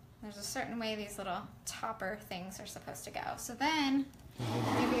 There's a certain way these little topper things are supposed to go. So then,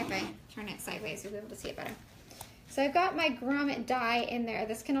 maybe if I turn it sideways, you'll be able to see it better. So I've got my grommet die in there.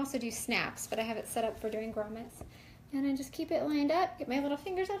 This can also do snaps, but I have it set up for doing grommets. And I just keep it lined up, get my little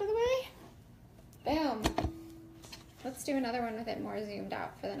fingers out of the way. Boom. Let's do another one with it more zoomed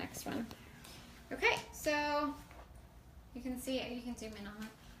out for the next one. Okay, so you can see it, you can zoom in on it.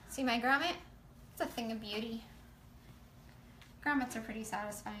 See my grommet? It's a thing of beauty. Grommets are pretty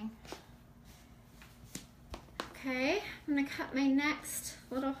satisfying. Okay, I'm gonna cut my next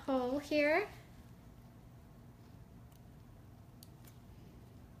little hole here.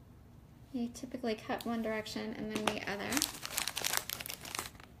 You typically cut one direction and then the other.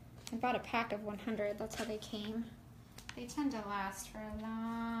 I bought a pack of 100, that's how they came. They tend to last for a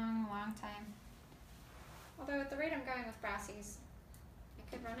long, long time. Although at the rate I'm going with Brassies, I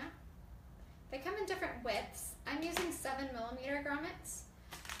could run out. They come in different widths. I'm using 7mm grommets.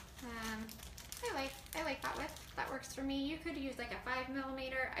 I like that width. That works for me. You could use like a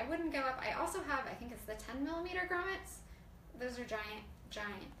 5mm. I wouldn't go up. I also have, I think it's the 10mm grommets. Those are giant,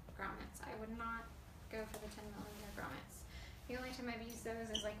 giant grommets. I would not go for the 10mm grommets. The only time I've used those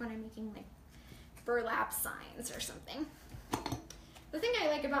is like when I'm making like burlap signs or something. The thing I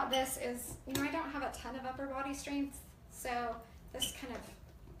like about this is, you know, I don't have a ton of upper body strength, so this kind of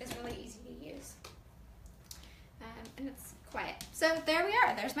is really easy to use. And it's quiet. So there we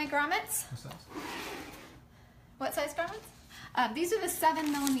are. There's my grommets. What size? What size grommets? These are the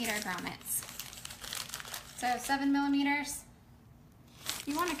 7mm grommets. So 7mm. If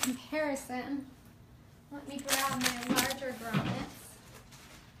you want a comparison, let me grab my larger grommets.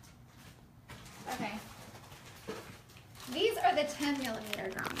 Okay. These are the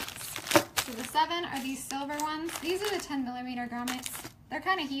 10mm grommets. So the 7 are these silver ones. These are the 10mm grommets. They're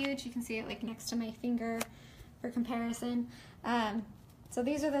kind of huge. You can see it like next to my finger for comparison. So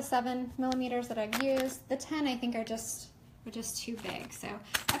these are the 7mm that I've used. The 10 I think are just too big. So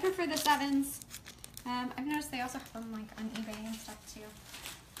I prefer the 7s. I've noticed they also have them like on eBay and stuff too.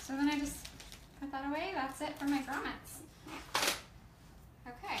 So then I just put that away. That's it for my grommets.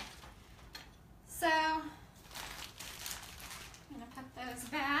 Okay. So I'm gonna put those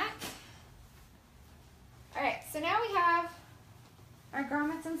back. All right, so now we have our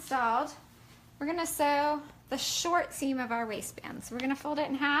grommets installed. We're gonna sew the short seam of our waistband. So we're gonna fold it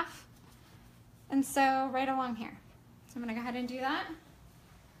in half and sew right along here. So I'm gonna go ahead and do that.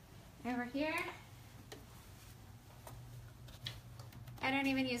 Over here. I don't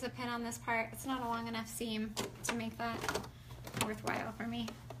even use a pin on this part. It's not a long enough seam to make that worthwhile for me.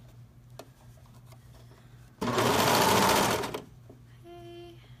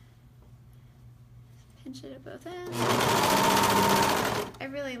 Okay. Pinch it at both ends. I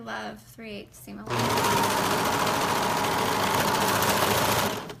really love 3/8 seam allowance.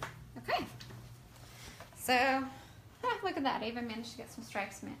 Okay. So, look at that. I even managed to get some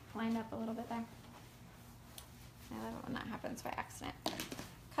stripes lined up a little bit there. I love it when that happens by accident.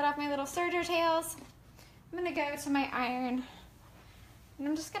 Cut off my little serger tails. I'm gonna go to my iron and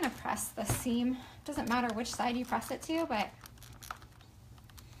I'm just gonna press the seam. Doesn't matter which side you press it to, but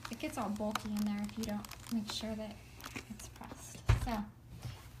it gets all bulky in there if you don't make sure that it's pressed. So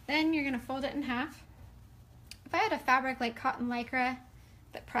then you're gonna fold it in half. If I had a fabric like cotton lycra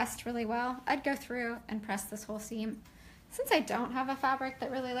that pressed really well, I'd go through and press this whole seam. Since I don't have a fabric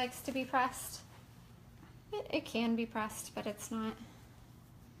that really likes to be pressed, it can be pressed, but it's not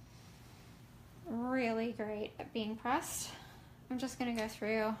really great at being pressed. I'm just gonna go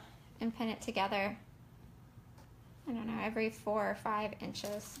through and pin it together I don't know, every 4 or 5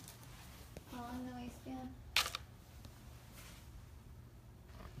 inches along the waistband.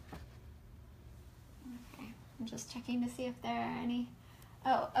 Okay, I'm just checking to see if there are any.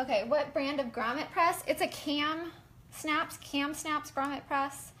 Oh, okay, what brand of grommet press? It's a Cam Snaps grommet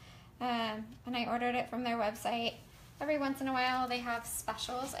press, and I ordered it from their website. Every once in a while they have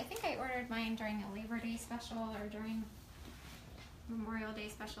specials. I think I ordered mine during a Labor Day special or during Memorial Day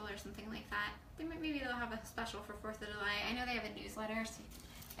special or something like that. Maybe they'll have a special for 4th of July. I know they have a newsletter, so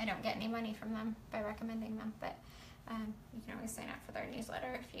I don't get any money from them by recommending them, but you can always sign up for their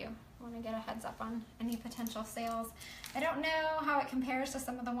newsletter if you want to get a heads up on any potential sales. I don't know how it compares to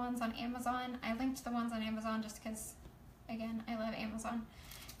some of the ones on Amazon. I linked the ones on Amazon just because, again, I love Amazon.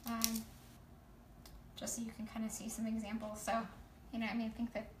 Just so you can kind of see some examples. So, you know, I mean, I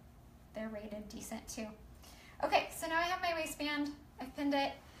think that they're rated decent too. Okay, so now I have my waistband. I've pinned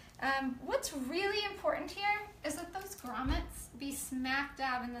it. What's really important here is that those grommets be smack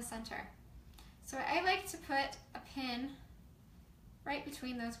dab in the center. So I like to put a pin right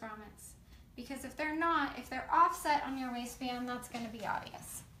between those grommets, because if they're not, if they're offset on your waistband, that's going to be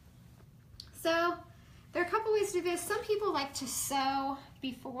obvious. So there are a couple ways to do this. Some people like to sew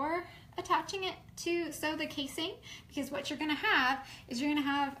before attaching it to sew the casing, because what you're going to have is you're going to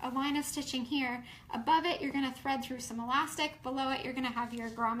have a line of stitching here. Above it, you're going to thread through some elastic. Below it, you're going to have your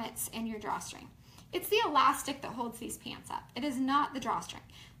grommets and your drawstring. It's the elastic that holds these pants up. It is not the drawstring.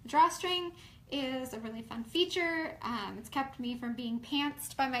 The drawstring is a really fun feature. It's kept me from being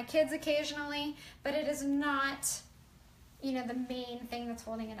pantsed by my kids occasionally, but it is not, you know, the main thing that's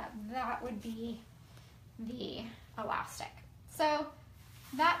holding it up. That would be the elastic. So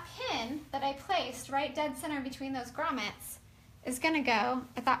that pin that I placed right dead center between those grommets is going to go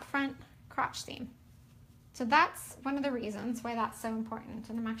at that front crotch seam. So that's one of the reasons why that's so important.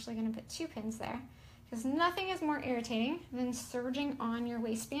 And I'm actually going to put 2 pins there, because nothing is more irritating than serging on your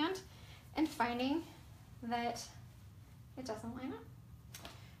waistband and finding that it doesn't line up.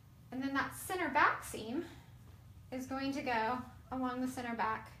 And then that center back seam is going to go along the center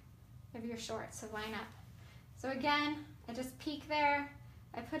back of your shorts to line up. So again, I just peek there.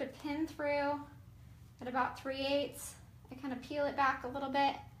 I put a pin through at about 3/8. I kind of peel it back a little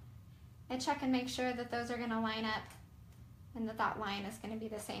bit. I check and make sure that those are going to line up and that that line is going to be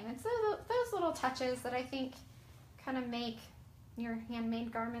the same. It's those little touches that I think kind of make your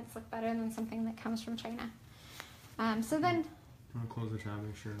handmade garments look better than something that comes from China. So then... I'm going to close the tab,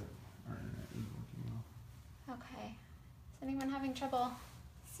 make sure that our internet is working well. Okay. Is anyone having trouble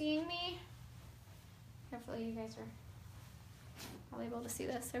seeing me? Hopefully you guys are all able to see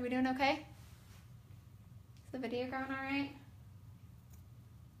this. Are we doing okay? Is the video going all right?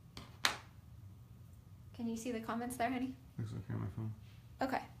 Can you see the comments there, honey? Looks okay on my phone.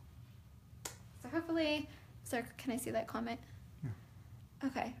 Okay. So hopefully, sir, can I see that comment? Yeah.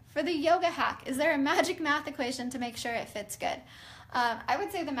 Okay. For the yoga hack, is there a magic math equation to make sure it fits good? I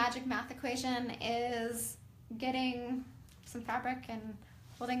would say the magic math equation is getting some fabric and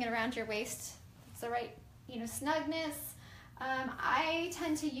holding it around your waist. It's the right, you know, snugness. I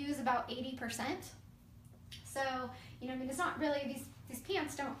tend to use about 80%. So, you know, I mean, it's not really, these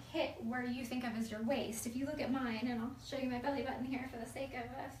pants don't hit where you think of as your waist. If you look at mine, and I'll show you my belly button here for the sake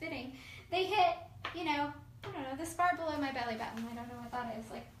of fitting, they hit, you know, I don't know, this far below my belly button. I don't know what that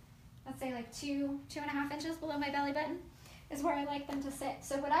is, like, let's say like 2.5 inches below my belly button is where I like them to sit.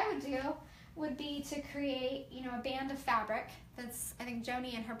 So what I would do would be to create, you know, a band of fabric that's, I think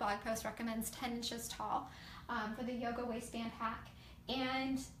Joni in her blog post recommends 10 inches tall for the yoga waistband hack.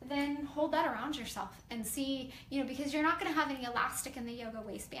 And then hold that around yourself and see, you know, because you're not going to have any elastic in the yoga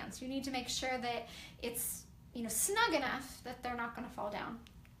waistband. So you need to make sure that it's, you know, snug enough that they're not going to fall down.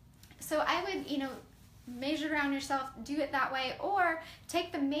 So I would, you know, measure around yourself, do it that way, or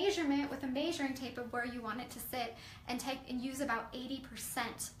take the measurement with a measuring tape of where you want it to sit and use about 80%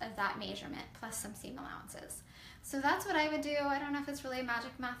 of that measurement plus some seam allowances. So that's what I would do. I don't know if it's really a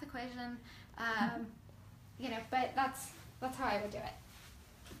magic math equation, you know, but that's how I would do it.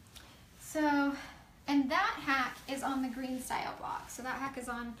 So, and that hack is on the Greenstyle blog. So that hack is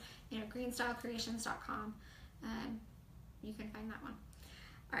on, you know, greenstylecreations.com. You can find that one.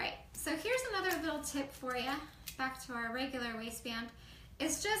 All right, so here's another little tip for you, back to our regular waistband.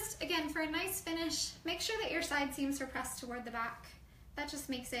 It's just, again, for a nice finish, make sure that your side seams are pressed toward the back. That just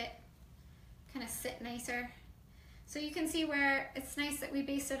makes it kind of sit nicer. So you can see where it's nice that we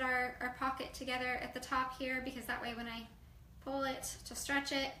basted our pocket together at the top here, because that way when I pull it to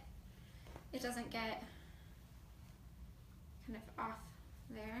stretch it, it doesn't get kind of off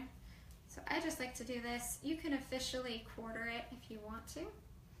there. So I just like to do this. You can officially quarter it if you want to.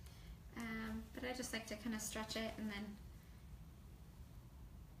 but I just like to kind of stretch it and then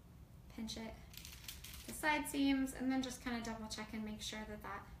pinch it, the side seams, and then just kind of double check and make sure that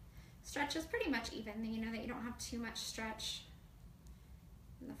that stretch is pretty much even, you know, that you don't have too much stretch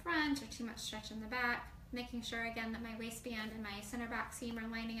in the front or too much stretch in the back. Making sure again that my waistband and my center back seam are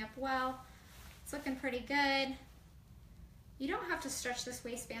lining up well. It's looking pretty good. You don't have to stretch this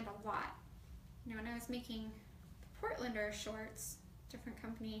waistband a lot. You know, when I was making Portlander shorts, different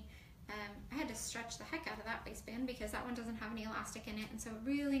company, I had to stretch the heck out of that waistband because that one doesn't have any elastic in it, and so it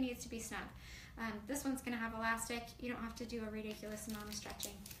really needs to be snug. This one's going to have elastic. You don't have to do a ridiculous amount of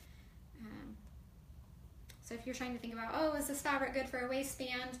stretching. So if you're trying to think about, oh, is this fabric good for a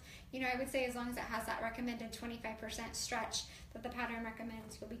waistband? You know, I would say as long as it has that recommended 25% stretch that the pattern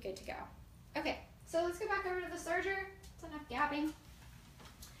recommends, you'll be good to go. Okay, so let's go back over to the serger. It's enough gabbing.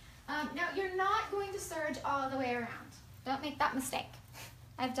 Now, you're not going to serge all the way around. Don't make that mistake.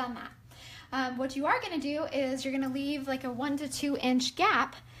 I've done that. What you are going to do is you're going to leave like a 1 to 2 inch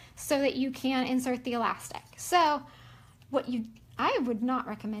gap so that you can insert the elastic. So what I would not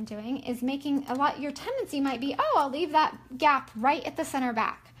recommend doing is making your tendency might be, oh, I'll leave that gap right at the center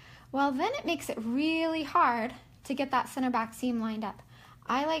back. Well, then it makes it really hard to get that center back seam lined up.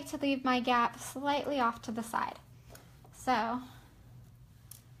 I like to leave my gap slightly off to the side. So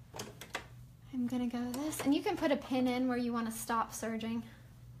I'm gonna go this, and you can put a pin in where you want to stop serging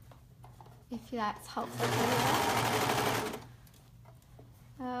if that's helpful for you.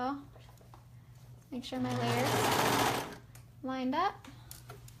 So make sure my layers lined up.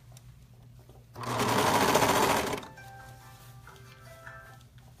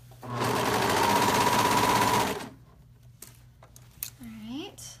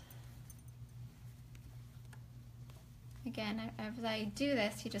 Again, as I do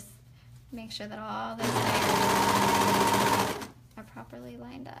this, you just make sure that all those layers are properly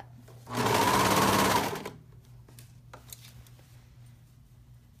lined up.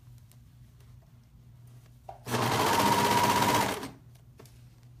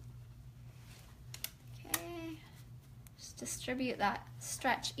 Okay, just distribute that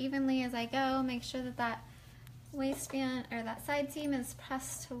stretch evenly as I go. Make sure that that waistband or that side seam is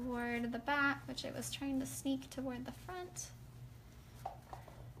pressed toward the back, which it was trying to sneak toward the front.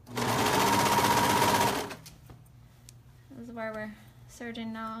 This is where we're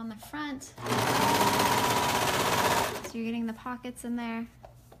serging now on the front. So you're getting the pockets in there.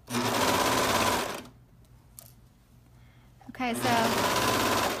 Okay,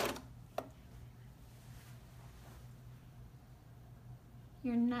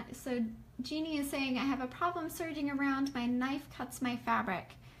 so Jeannie is saying, I have a problem serging around. My knife cuts my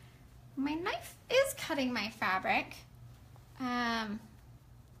fabric. My knife is cutting my fabric. I'm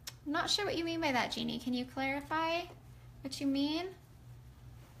not sure what you mean by that, Jeannie. Can you clarify what you mean?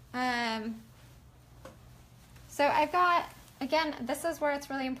 So I've got, again, this is where it's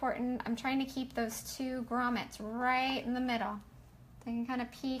really important. I'm trying to keep those two grommets right in the middle. I can kind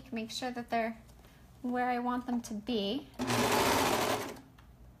of peek, make sure that they're where I want them to be.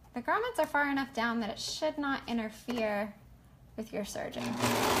 The grommets are far enough down that it should not interfere with your serging.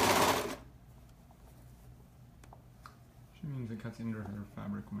 She means it cuts into her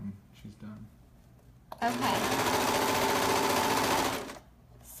fabric when she's done. Okay.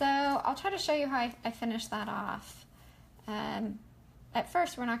 So I'll try to show you how I finish that off. At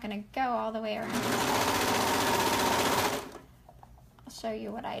first, we're not going to go all the way around. I'll show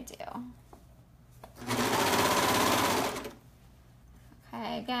you what I do.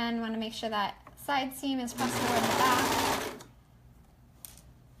 Okay, again, want to make sure that side seam is pressed toward the back.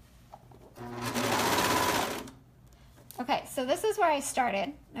 Okay, so this is where I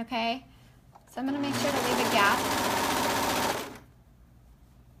started, okay? So I'm going to make sure to leave a gap.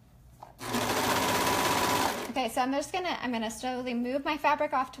 Okay, so I'm going to slowly move my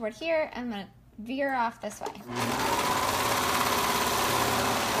fabric off toward here, and I'm going to veer off this way.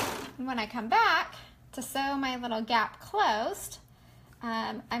 And when I come back to sew my little gap closed,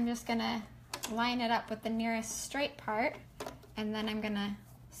 I'm just going to line it up with the nearest straight part, and then I'm going to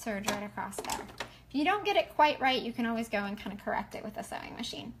serge right across there. If you don't get it quite right, you can always go and kind of correct it with a sewing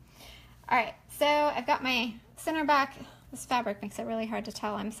machine. All right, so I've got my center back. This fabric makes it really hard to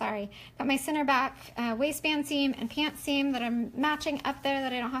tell, I'm sorry. Got my center back waistband seam and pant seam that I'm matching up there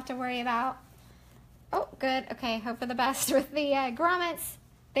that I don't have to worry about. Oh, good, okay, hope for the best with the grommets.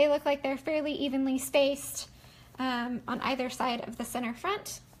 They look like they're fairly evenly spaced on either side of the center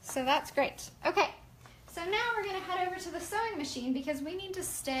front, so that's great. Okay, so now we're gonna head over to the sewing machine because we need to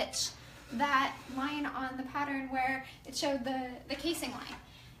stitch that line on the pattern where it showed the casing line.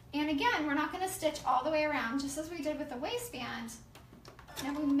 And again, we're not gonna stitch all the way around, just as we did with the waistband.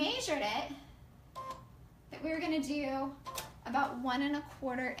 Now we measured it that we were going to do about 1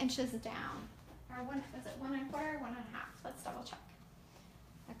 1/4 inches down. Or was it 1 1/4 or 1 1/2? Let's double check.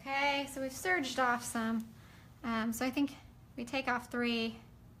 Okay, so we've serged off some. So I think we take off 3,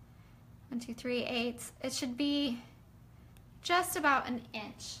 1, 2, 3, 8. It should be just about 1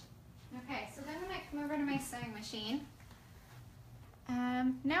 inch. Okay, so then when I come over to my sewing machine,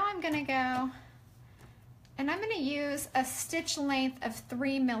 now I'm going to go and I'm going to use a stitch length of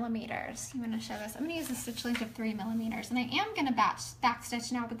 3 millimeters. I'm going to show this. I'm going to use a stitch length of 3 millimeters, and I am going to back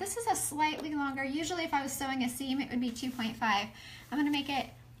stitch now, but this is a slightly longer. Usually if I was sewing a seam, it would be 2.5. I'm going to make it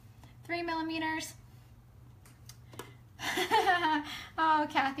 3 millimeters. Oh,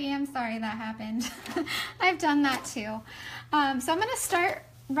 Kathy, I'm sorry that happened. I've done that too. So I'm going to start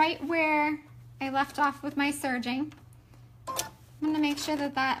right where I left off with my serging. I'm going to make sure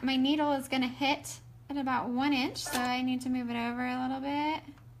that my needle is going to hit at about 1 inch, so I need to move it over a little bit.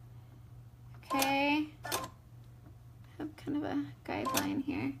 Okay. I have kind of a guideline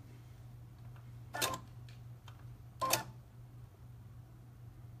here.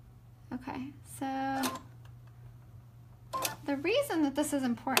 Okay, so the reason that this is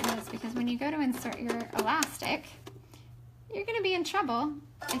important is because when you go to insert your elastic, you're going to be in trouble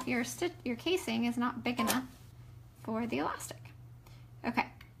if your casing is not big enough for the elastic. Okay,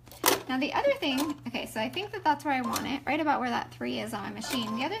 now the other thing, okay, so I think that that's where I want it, right about where that 3 is on my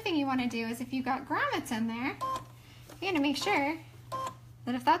machine. The other thing you want to do is if you've got grommets in there, you're going to make sure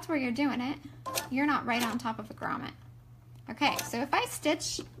that if that's where you're doing it, you're not right on top of a grommet. Okay, so if I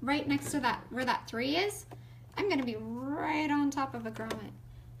stitch right next to that, where that 3 is, I'm going to be right on top of a grommet.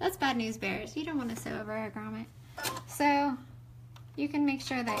 That's bad news, bears. You don't want to sew over a grommet. So you can make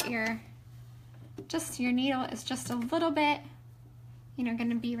sure that your needle is just a little bit, going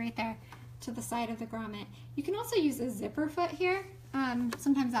to be right there to the side of the grommet. You can also use a zipper foot here.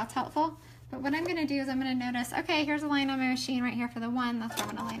 Sometimes that's helpful. But what I'm going to do is I'm going to notice, okay, here's a line on my machine right here for the 1. That's where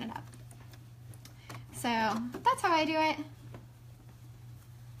I'm going to line it up. So that's how I do it.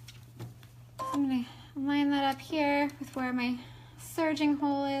 I'm going to line that up here with where my serging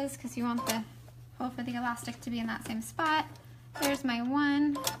hole is, because you want the hole for the elastic to be in that same spot. There's my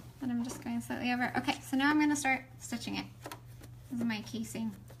 1 that I'm just going slightly over. Okay, so now I'm going to start stitching it. This is my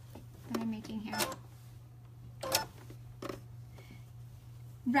casing that I'm making here.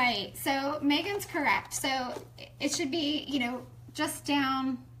 Right, so Megan's correct. So it should be, just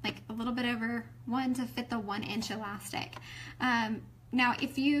down like a little bit over 1 to fit the 1 inch elastic. Now,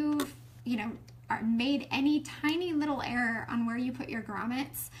 if you've, made any tiny little error on where you put your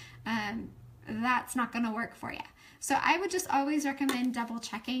grommets, that's not going to work for you. So I would just always recommend double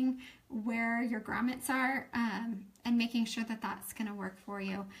checking where your grommets are and making sure that that's going to work for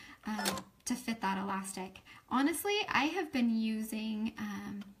you to fit that elastic. Honestly, I have been using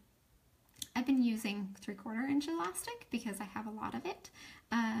 3/4 inch elastic because I have a lot of it,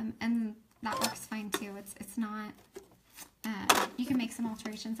 and that works fine too. It's not. You can make some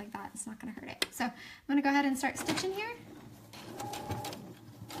alterations like that. It's not going to hurt it. So I'm going to go ahead and start stitching here.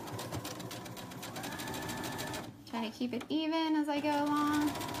 Try to keep it even as I go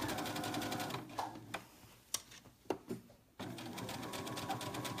along.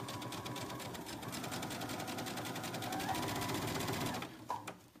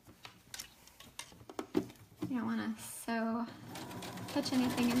 You don't want to touch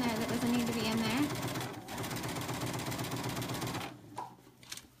anything in there that doesn't need to be in there.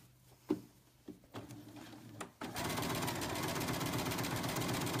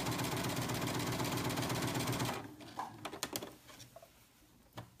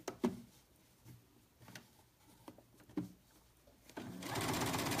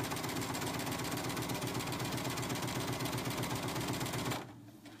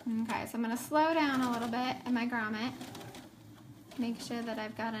 Okay, so I'm going to slow down a little bit in my grommet. Make sure that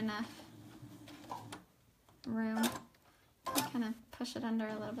I've got enough room to kind of push it under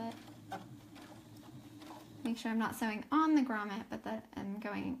a little bit. Make sure I'm not sewing on the grommet, but that I'm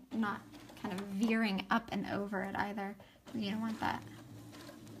not kind of veering up and over it either. You don't want that.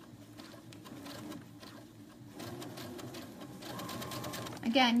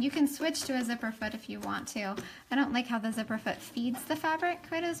 Again, you can switch to a zipper foot if you want to. I don't like how the zipper foot feeds the fabric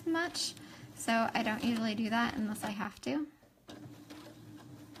quite as much, so I don't usually do that unless I have to.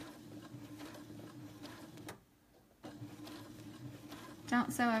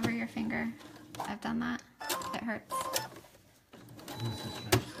 Don't sew over your finger. I've done that. It hurts.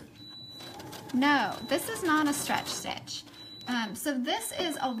 No, this is not a stretch stitch. So this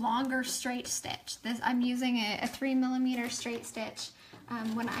is a longer straight stitch. I'm using a 3mm straight stitch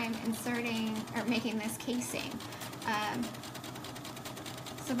when I'm inserting or making this casing.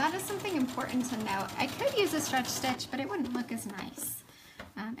 So that is something important to note. I could use a stretch stitch, but it wouldn't look as nice,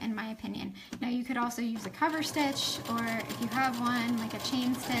 in my opinion. Now you could also use a cover stitch, or if you have one, like a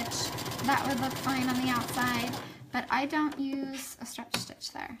chain stitch, that would look fine on the outside, but I don't use a stretch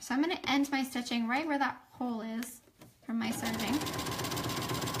stitch there. So I'm gonna end my stitching right where that hole is from my serging.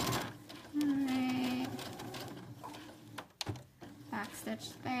 All right, back stitch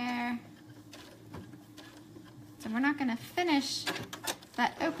there. So we're not gonna finish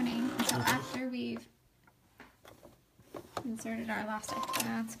that opening until after we've inserted our elastic.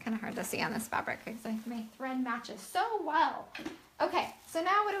 It's kind of hard to see on this fabric because my thread matches so well. Okay, so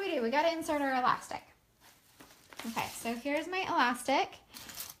now what do? We got to insert our elastic. Okay, so here's my elastic,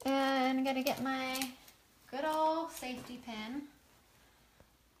 and I'm gonna get my good old safety pin.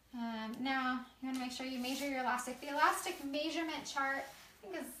 Now you want to make sure you measure your elastic. The elastic measurement chart, I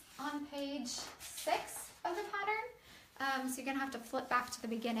think, is on page 6 of the pattern. So you're gonna have to flip back to the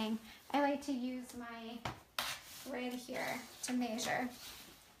beginning. I like to use my right here to measure.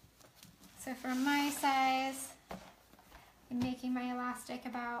 So for my size, I'm making my elastic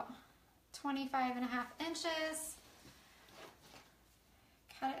about 25.5 inches.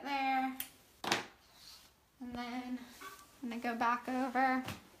 Cut it there. And then I'm gonna go back over.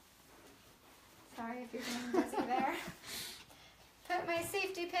 Sorry if you're getting busy there. Put my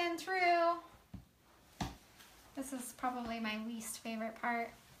safety pin through. This is probably my least favorite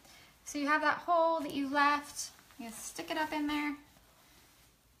part. So you have that hole that you left. You're gonna stick it up in there,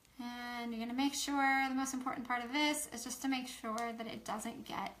 and you're gonna make sure, the most important part of this is just to make sure that it doesn't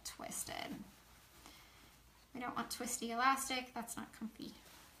get twisted. We don't want twisty elastic, that's not comfy.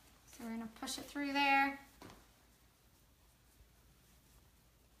 So we're gonna push it through there.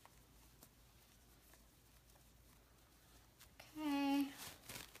 Okay,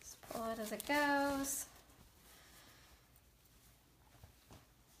 just pull it as it goes.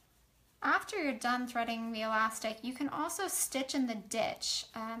 After you're done threading the elastic, you can also stitch in the ditch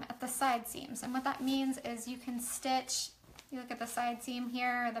at the side seams. And what that means is you can stitch, you look at the side seam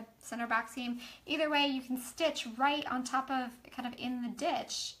here, or the center back seam, either way you can stitch right on top of, kind of in the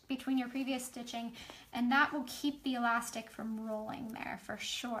ditch between your previous stitching, and that will keep the elastic from rolling there for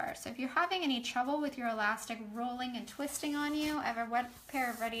sure. So if you're having any trouble with your elastic rolling and twisting on you, I have a wet pair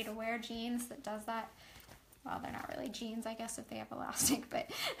of ready-to-wear jeans that does that. Well, they're not really jeans, I guess, if they have elastic, but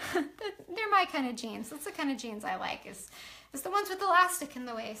they're my kind of jeans. That's the kind of jeans I like, is the ones with elastic in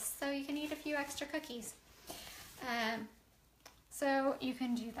the waist, so you can eat a few extra cookies. So you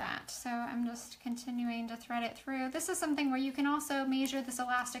can do that. So I'm just continuing to thread it through. This is something where you can also measure this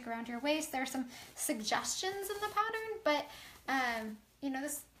elastic around your waist. There are some suggestions in the pattern, but you know,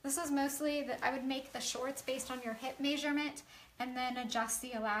 this is mostly that I would make the shorts based on your hip measurement and then adjust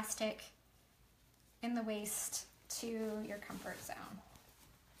the elastic in the waist to your comfort zone.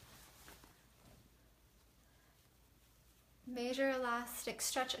 Measure elastic,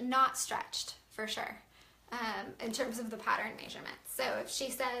 stretch, not stretched for sure, in terms of the pattern measurement. So if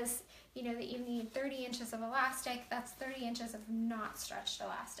she says, you know, that you need 30 inches of elastic, that's 30 inches of not stretched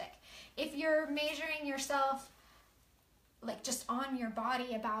elastic. If you're measuring yourself like just on your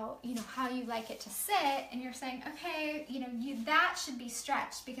body about, you know, how you like it to sit, and you're saying, okay, you know, that should be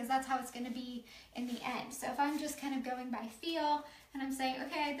stretched because that's how it's going to be in the end. So if I'm just kind of going by feel and I'm saying,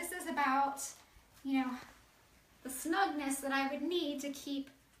 okay, this is about, you know, the snugness that I would need to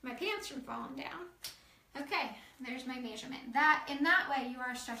keep my pants from falling down. Okay, there's my measurement. That, in that way, you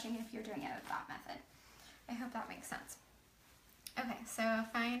are stretching if you're doing it with that method. I hope that makes sense. Okay, so I'll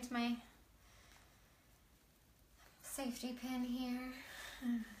find my safety pin here.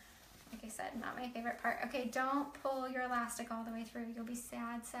 Like I said, not my favorite part. Okay, don't pull your elastic all the way through. You'll be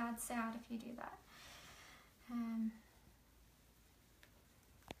sad, sad, sad if you do that.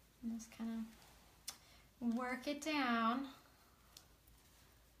 Just kind of work it down.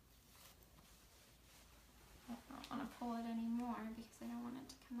 I don't want to pull it anymore because I don't want it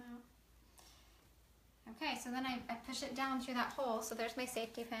to come out. Okay, so then I push it down through that hole. So there's my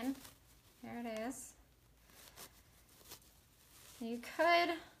safety pin. There it is. You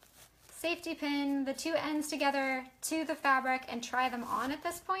could safety pin the two ends together to the fabric and try them on at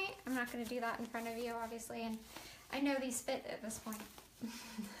this point. I'm not going to do that in front of you, obviously, and I know these fit at this point.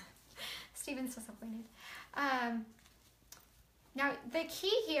 Steven's disappointed. Now, the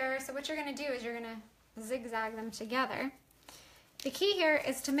key here, so what you're going to do is you're going to zigzag them together. The key here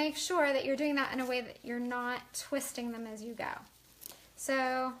is to make sure that you're doing that in a way that you're not twisting them as you go.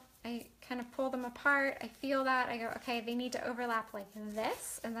 So I kind of pull them apart, I feel that, I go, okay, they need to overlap like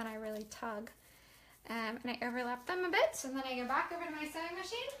this, and then I really tug. And I overlap them a bit, and then I go back over to my sewing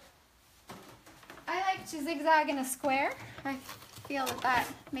machine. I like to zigzag in a square. I feel that that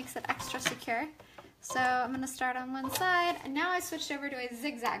makes it extra secure. So I'm gonna start on one side, and now I switched over to a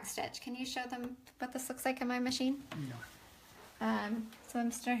zigzag stitch. Can you show them what this looks like in my machine? No. So I'm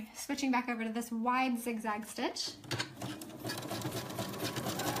switching back over to this wide zigzag stitch.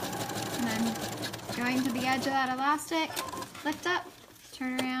 And then going to the edge of that elastic, lift up,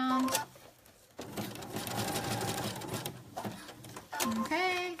 turn around.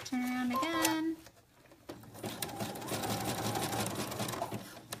 Okay, turn around again.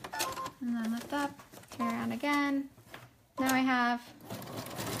 And then lift up, turn around again. Now I have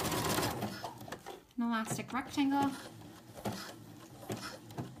an elastic rectangle.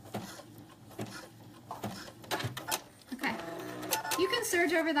 Okay, you can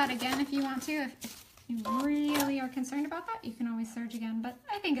serge over that again if you want to. If you really are concerned about that, you can always serge again, but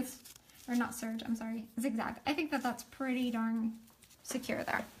I think it's, or not serge, I'm sorry, zigzag. I think that that's pretty darn secure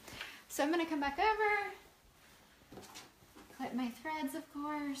there. So I'm gonna come back over, clip my threads, of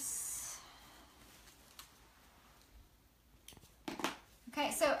course.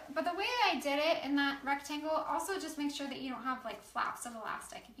 Okay, so, but the way I did it in that rectangle, also just make sure that you don't have like flaps of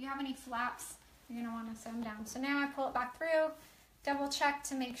elastic. If you have any flaps, you're gonna wanna sew them down. So now I pull it back through, double check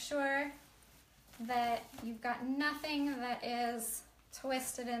to make sure that you've got nothing that is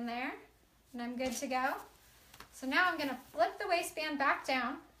twisted in there, and I'm good to go. So now I'm gonna flip the waistband back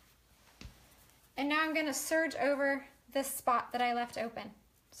down, and now I'm gonna serge over this spot that I left open.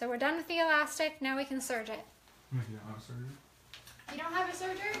 So we're done with the elastic, now we can serge it. If you don't have a serger? If you don't have a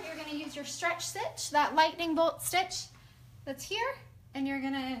serger, you're gonna use your stretch stitch, that lightning bolt stitch that's here, and you're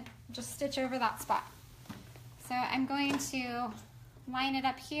gonna just stitch over that spot. So I'm going to line it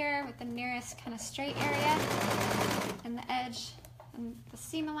up here with the nearest kind of straight area and the edge and the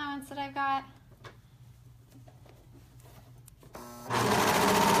seam allowance that I've got.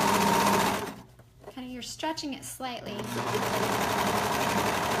 Kind of, you're stretching it slightly. Veer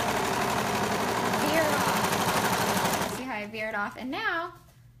off. See how I veered off? And now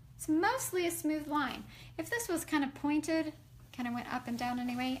it's mostly a smooth line. If this was kind of pointed, kind of went up and down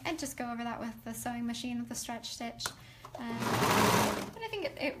anyway, I'd just go over that with the sewing machine with the stretch stitch. But I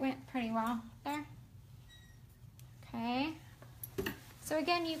think it went pretty well there. Okay. So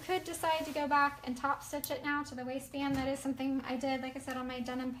again, you could decide to go back and top stitch it now to the waistband. That is something I did, like I said, on my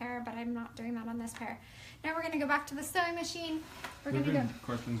denim pair, but I'm not doing that on this pair. Now we're gonna go back to the sewing machine. We're gonna go.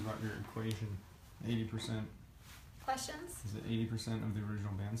 Questions about your equation. 80%. Questions? Is it 80% of the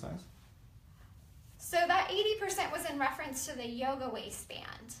original band size? So that 80% was in reference to the yoga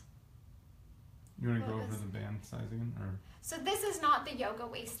waistband. You want to go over the band size again, or? So this is not the yoga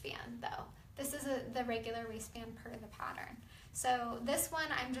waistband though. This is the regular waistband per the pattern. So this one,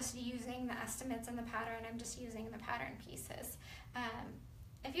 I'm just using the estimates in the pattern. I'm just using the pattern pieces.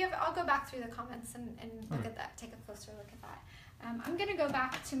 If you have, I'll go back through the comments and look at that, take a closer look at that. I'm gonna go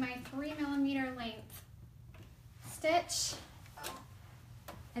back to my 3mm length stitch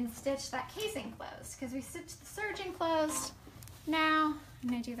and stitch that casing closed, because we stitched the serging closed. Now, I'm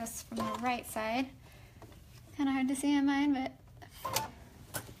gonna do this from the right side. Kind of hard to see on mine, but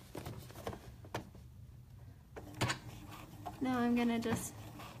now I'm gonna just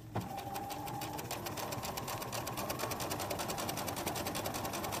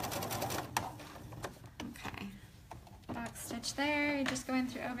okay, back stitch there. You're just going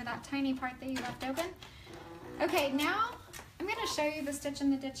through over that tiny part that you left open. Okay, now I'm gonna show you the stitch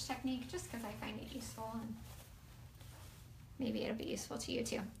in the ditch technique just because I find it useful, and maybe it'll be useful to you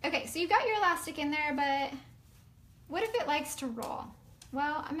too. Okay, so you've got your elastic in there, but what if it likes to roll?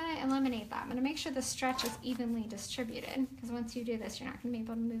 Well, I'm gonna eliminate that. I'm gonna make sure the stretch is evenly distributed, because once you do this, you're not gonna be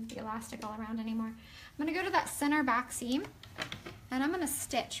able to move the elastic all around anymore. I'm gonna go to that center back seam, and I'm gonna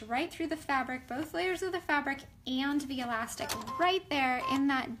stitch right through the fabric, both layers of the fabric and the elastic, right there in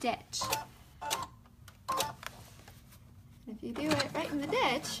that ditch. If you do it right in the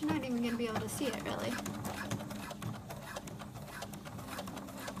ditch, you're not even gonna be able to see it really.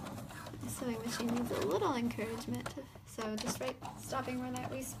 The sewing machine needs a little encouragement, so just right, stopping where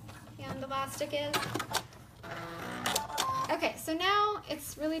that waistband elastic is. Okay, so now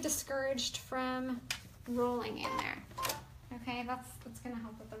it's really discouraged from rolling in there. Okay, that's gonna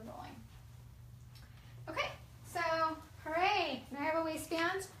help with the rolling. Okay, so hooray, now I have a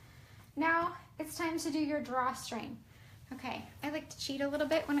waistband. Now it's time to do your drawstring. Okay, I like to cheat a little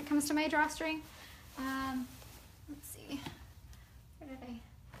bit when it comes to my drawstring. Let's see, where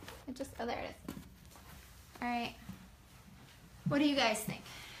did oh, there it is. All right, what do you guys think?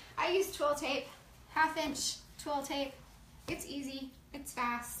 I use twill tape, 1/2 inch twill tape. It's easy, it's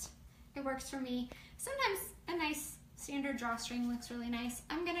fast, it works for me. Sometimes a nice standard drawstring looks really nice.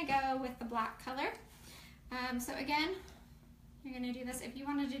 I'm gonna go with the black color. So again, you're gonna do this. If you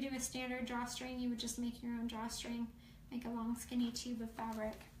wanted to do a standard drawstring, you would just make your own drawstring, make a long skinny tube of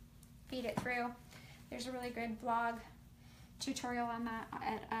fabric, feed it through. There's a really good blog tutorial on that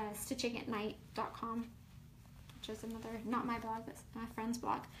at stitchingatnight.com, which is another, not my blog, but my friend's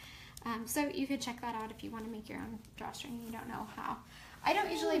blog. So you could check that out if you want to make your own drawstring and you don't know how. I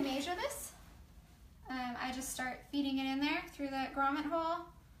don't usually measure this. I just start feeding it in there through the grommet hole,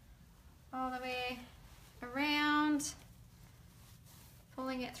 all the way around,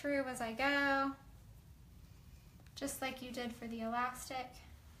 pulling it through as I go, just like you did for the elastic.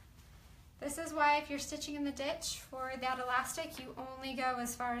 This is why if you're stitching in the ditch for that elastic, you only go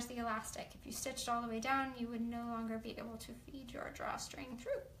as far as the elastic. If you stitched all the way down, you would no longer be able to feed your drawstring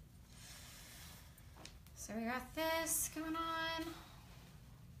through. So we got this going on.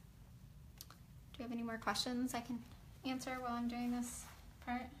 Do you have any more questions I can answer while I'm doing this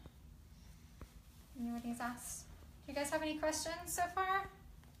part? Anybody's asked? Do you guys have any questions so far?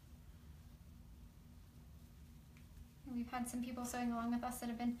 We've had some people sewing along with us that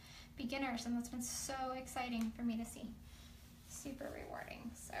have been beginners, and that's been so exciting for me to see. Super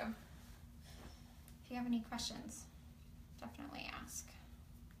rewarding. So if you have any questions, definitely ask.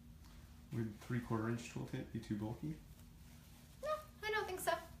 Would 3/4 inch tool tape be too bulky? No, I don't think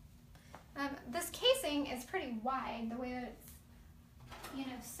so. This casing is pretty wide the way that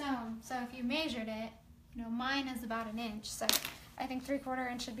it's, sewn. So if you measured it, mine is about 1 inch. So I think 3/4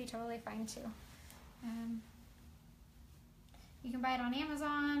 inch should be totally fine too. You can buy it on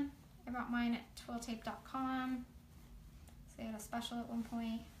Amazon. I bought mine at twilltape.com. So they had a special at one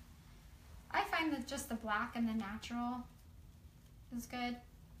point. I find that just the black and the natural is good.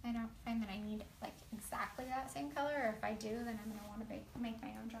 I don't find that I need like exactly that same color, or if I do, then I'm gonna want to make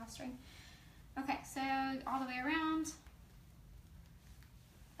my own drawstring. Okay, so all the way around,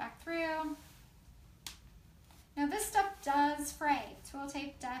 back through. Now this stuff does fray. Twill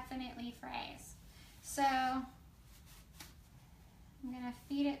tape definitely frays. So I'm gonna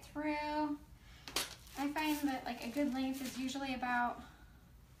feed it through. I find that like a good length is usually about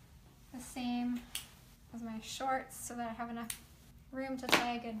the same as my shorts so that I have enough room to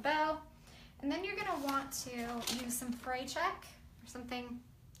tie a good bow. And then you're gonna want to use some fray check or something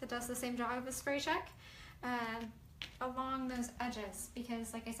that does the same job as fray check along those edges,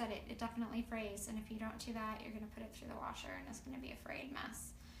 because like I said, it definitely frays, and if you don't do that, you're gonna put it through the washer and it's gonna be a frayed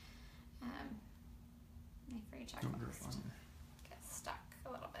mess. My fray check gets stuck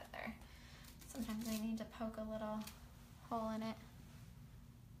a little bit there. Sometimes I need to poke a little hole in it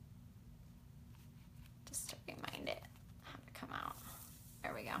just to remind it how to come out.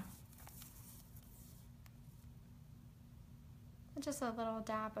 There we go. Just a little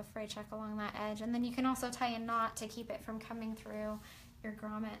dab of fray check along that edge, and then you can also tie a knot to keep it from coming through your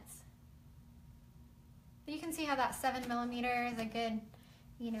grommets. But you can see how that 7mm is a good,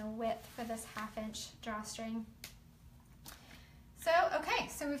 width for this 1/2 inch drawstring. So, okay,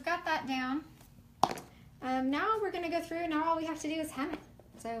 so we've got that down. Now we're gonna go through, now all we have to do is hem it.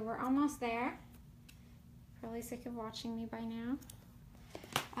 So we're almost there. Probably sick of watching me by now.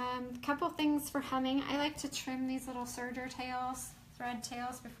 Couple things for hemming. I like to trim these little serger tails, thread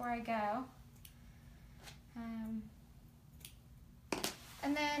tails before I go.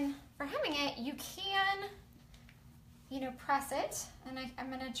 And then for hemming it, you can, press it. And I'm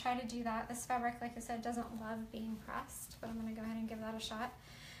gonna try to do that. This fabric, like I said, doesn't love being pressed, but I'm gonna go ahead and give that a shot.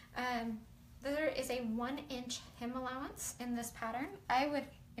 There is a 1 inch hem allowance in this pattern. I would,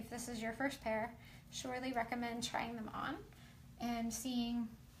 if this is your first pair, surely recommend trying them on and seeing,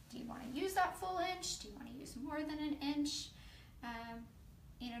 do you want to use that full inch? Do you want to use more than 1 inch?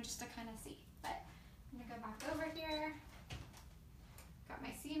 Just to kind of see. But I'm going to go back over here. Got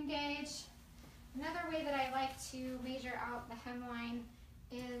my seam gauge. Another way that I like to measure out the hemline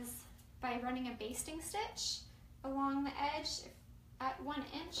is by running a basting stitch along the edge at 1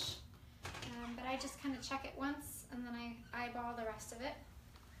 inch. But I just kind of check it once and then I eyeball the rest of it.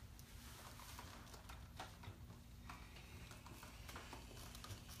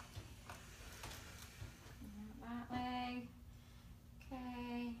 That leg.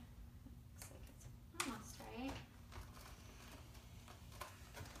 Okay. Looks like it's almost right.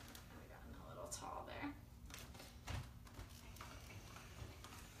 I've gotten a little tall there.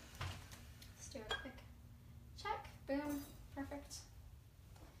 Let's do a quick check. Boom. Perfect.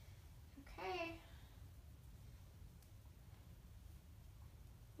 Okay.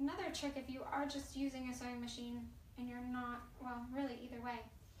 Another trick, if you are just using a sewing machine and you're not, well, really either way,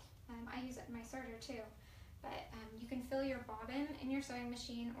 I use it in my serger too, but you can fill your bobbin in your sewing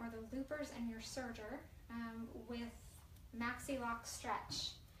machine or the loopers in your serger with maxi lock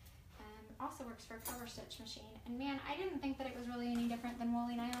stretch. also works for a cover stitch machine. And man, I didn't think that it was really any different than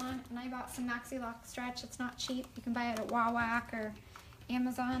woolly nylon. And I bought some maxi lock stretch. It's not cheap. You can buy it at Wawak or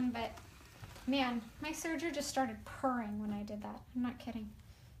Amazon. But man, my serger just started purring when I did that. I'm not kidding.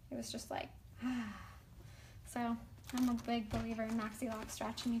 It was just like, So I'm a big believer in maxi lock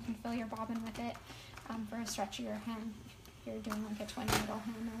stretch, and you can fill your bobbin with it for a stretchier hem if you're doing like a 20 needle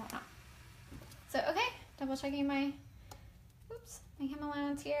hem or whatnot. So okay, double checking my hem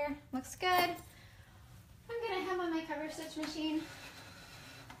allowance here. Looks good. I'm gonna hem on my cover stitch machine.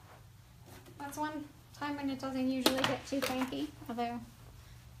 That's one time when it doesn't usually get too cranky, although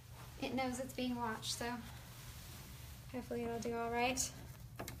it knows it's being watched, so hopefully it'll do all right.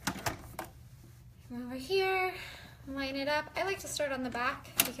 Come over here, line it up. I like to start on the back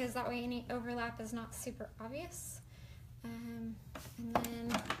because that way any overlap is not super obvious. And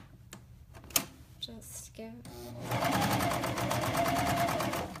then just go.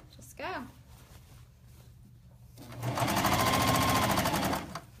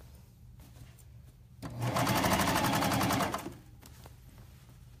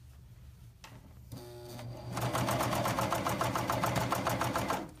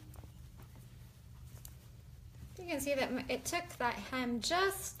 You can see that it took that hem,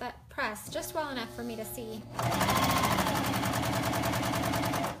 that press, just well enough for me to see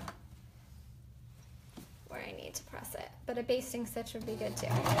where I need to press it, but a basting stitch would be good too.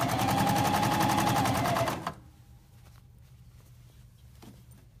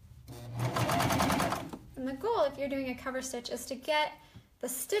 And the goal, if you're doing a cover stitch, is to get the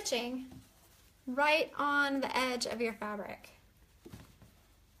stitching right on the edge of your fabric.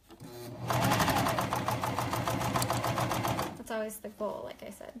 That's always the goal, like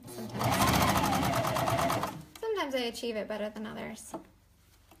I said. Sometimes I achieve it better than others.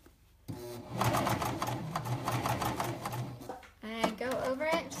 And go over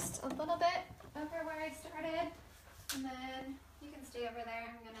it just a little bit over where I started, and then you can stay over there.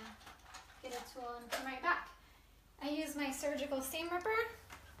 I'm gonna get a tool and come right back. I use my surgical seam ripper.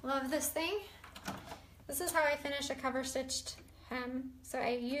 Love this thing. This is how I finish a cover stitched hem. So I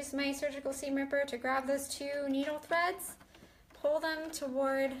use my surgical seam ripper to grab those two needle threads, pull them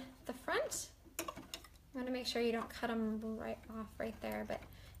toward the front. I want to make sure you don't cut them right off right there,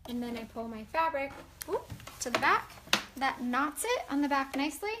 and then I pull my fabric to the back. That knots it on the back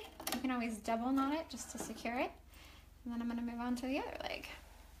nicely. You can always double knot it just to secure it. And then I'm going to move on to the other leg.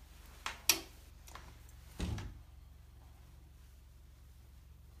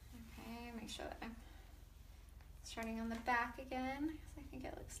 Okay, make sure that I'm starting on the back again, because I think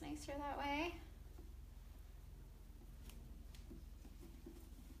it looks nicer that way.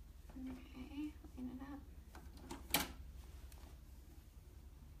 Okay, line it up.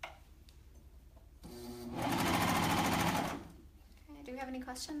 Okay, do we have any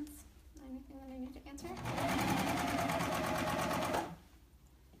questions? Anything that I need to answer?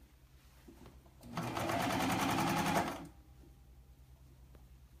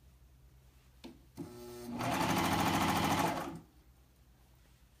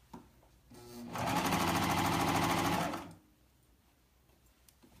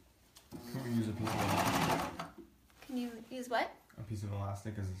 Can you use what? A piece of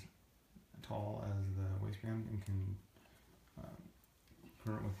elastic as tall as the waistband, and can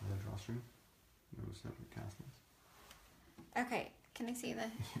put it with the drawstring. Those separate castings. Okay, can I see the?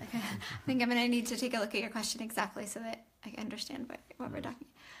 Okay. I think I'm gonna need to take a look at your question exactly so that I understand what we're talking.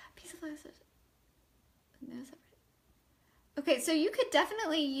 A piece of elastic. No separate. Okay, so you could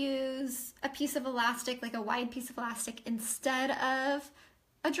definitely use a piece of elastic, like a wide piece of elastic, instead of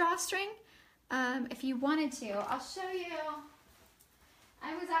a drawstring, if you wanted to. I'll show you.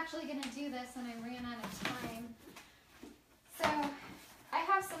 I was actually going to do this and I ran out of time. So I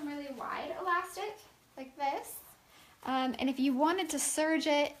have some really wide elastic, like this. And if you wanted to serge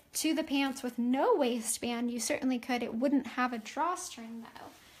it to the pants with no waistband, you certainly could. It wouldn't have a drawstring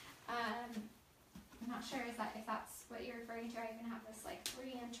though. I'm not sure if that's what you're referring to. I even have this like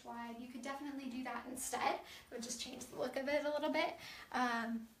 3-inch wide. You could definitely do that instead. It would just change the look of it a little bit.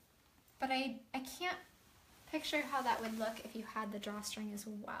 But I can't picture how that would look if you had the drawstring as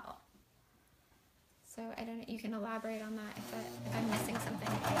well. So I don't know, you can elaborate on that if I'm missing something.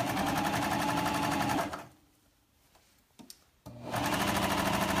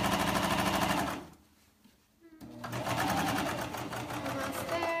 Almost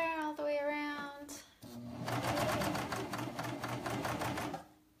there, all the way around.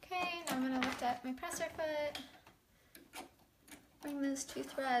 Okay, now I'm going to lift up my presser foot. Bring those two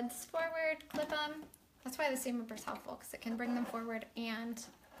threads forward, clip them. That's why the seam ripper is helpful, because it can bring them forward and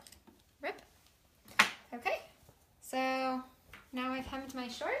rip. Okay, so now I've hemmed my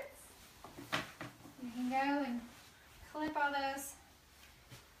shorts. You can go and clip all those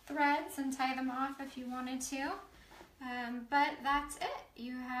threads and tie them off if you wanted to. But that's it.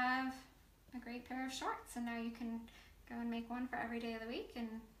 You have a great pair of shorts, and now you can go and make one for every day of the week, and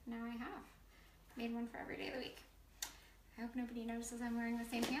now I have made one for every day of the week. I hope nobody notices I'm wearing the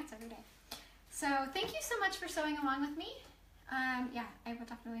same pants every day. So thank you so much for sewing along with me. Yeah, I will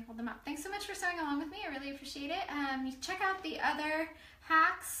definitely hold them up. Thanks so much for sewing along with me. I really appreciate it. You check out the other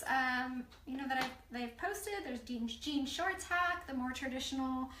hacks, you know, that I've posted. There's jean shorts hack, the more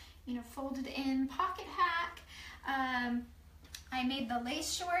traditional, you know, folded in pocket hack. I made the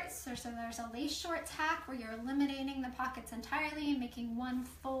lace shorts, so there's a lace shorts hack where you're eliminating the pockets entirely and making one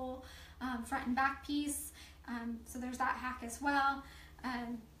full front and back piece. So there's that hack as well.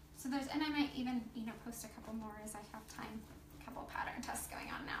 And I might even, you know, post a couple more as I have time. A couple pattern tests going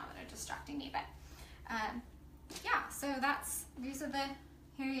on now that are distracting me, but yeah, so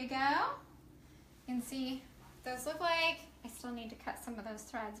here you go. You can see what those look like. I still need to cut some of those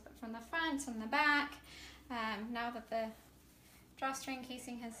threads, but from the front and the back, now that the drawstring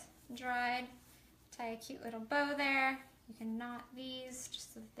casing has dried, tie a cute little bow there. You can knot these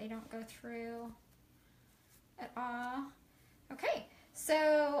just so that they don't go through at all. Okay,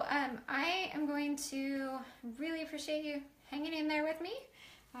 so I am going to really appreciate you hanging in there with me.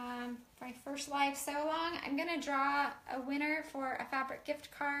 For my first live sew along, I'm gonna draw a winner for a fabric gift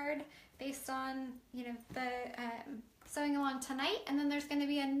card based on, you know, the sewing along tonight, and then there's going to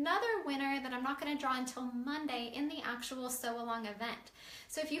be another winner that I'm not going to draw until Monday in the actual sew along event.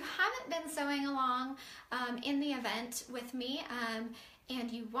 So if you haven't been sewing along in the event with me,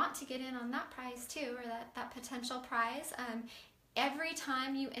 and you want to get in on that prize too, or that potential prize, every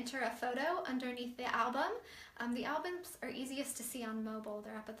time you enter a photo underneath the album, the albums are easiest to see on mobile.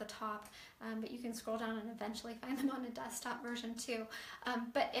 They're up at the top, but you can scroll down and eventually find them on a desktop version too.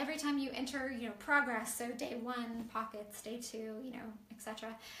 But every time you enter, you know, progress, so day 1 pockets, day 2, you know,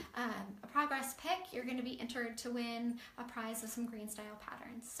 etc., a progress pick, you're going to be entered to win a prize of some Greenstyle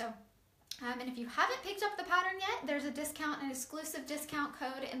patterns. So. And if you haven't picked up the pattern yet, there's a discount, an exclusive discount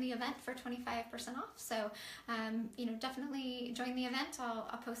code in the event for 25% off. So, you know, definitely join the event.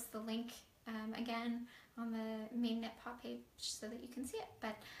 I'll post the link again on the main Knitpop page so that you can see it.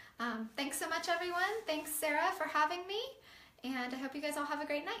 But thanks so much, everyone. Thanks, Sarah, for having me. And I hope you guys all have a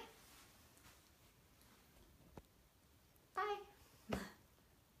great night. Bye.